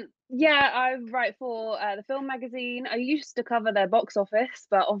 Yeah, I write for the film magazine. I used to cover their box office,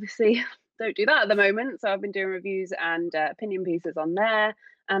 but obviously don't do that at the moment. So I've been doing reviews and opinion pieces on there,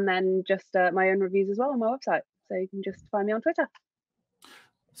 and then just my own reviews as well on my website. So you can just find me on Twitter.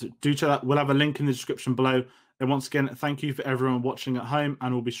 So do check that. We'll have a link in the description below. And once again, thank you for everyone watching at home,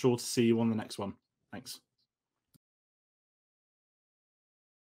 and we'll be sure to see you on the next one. Thanks.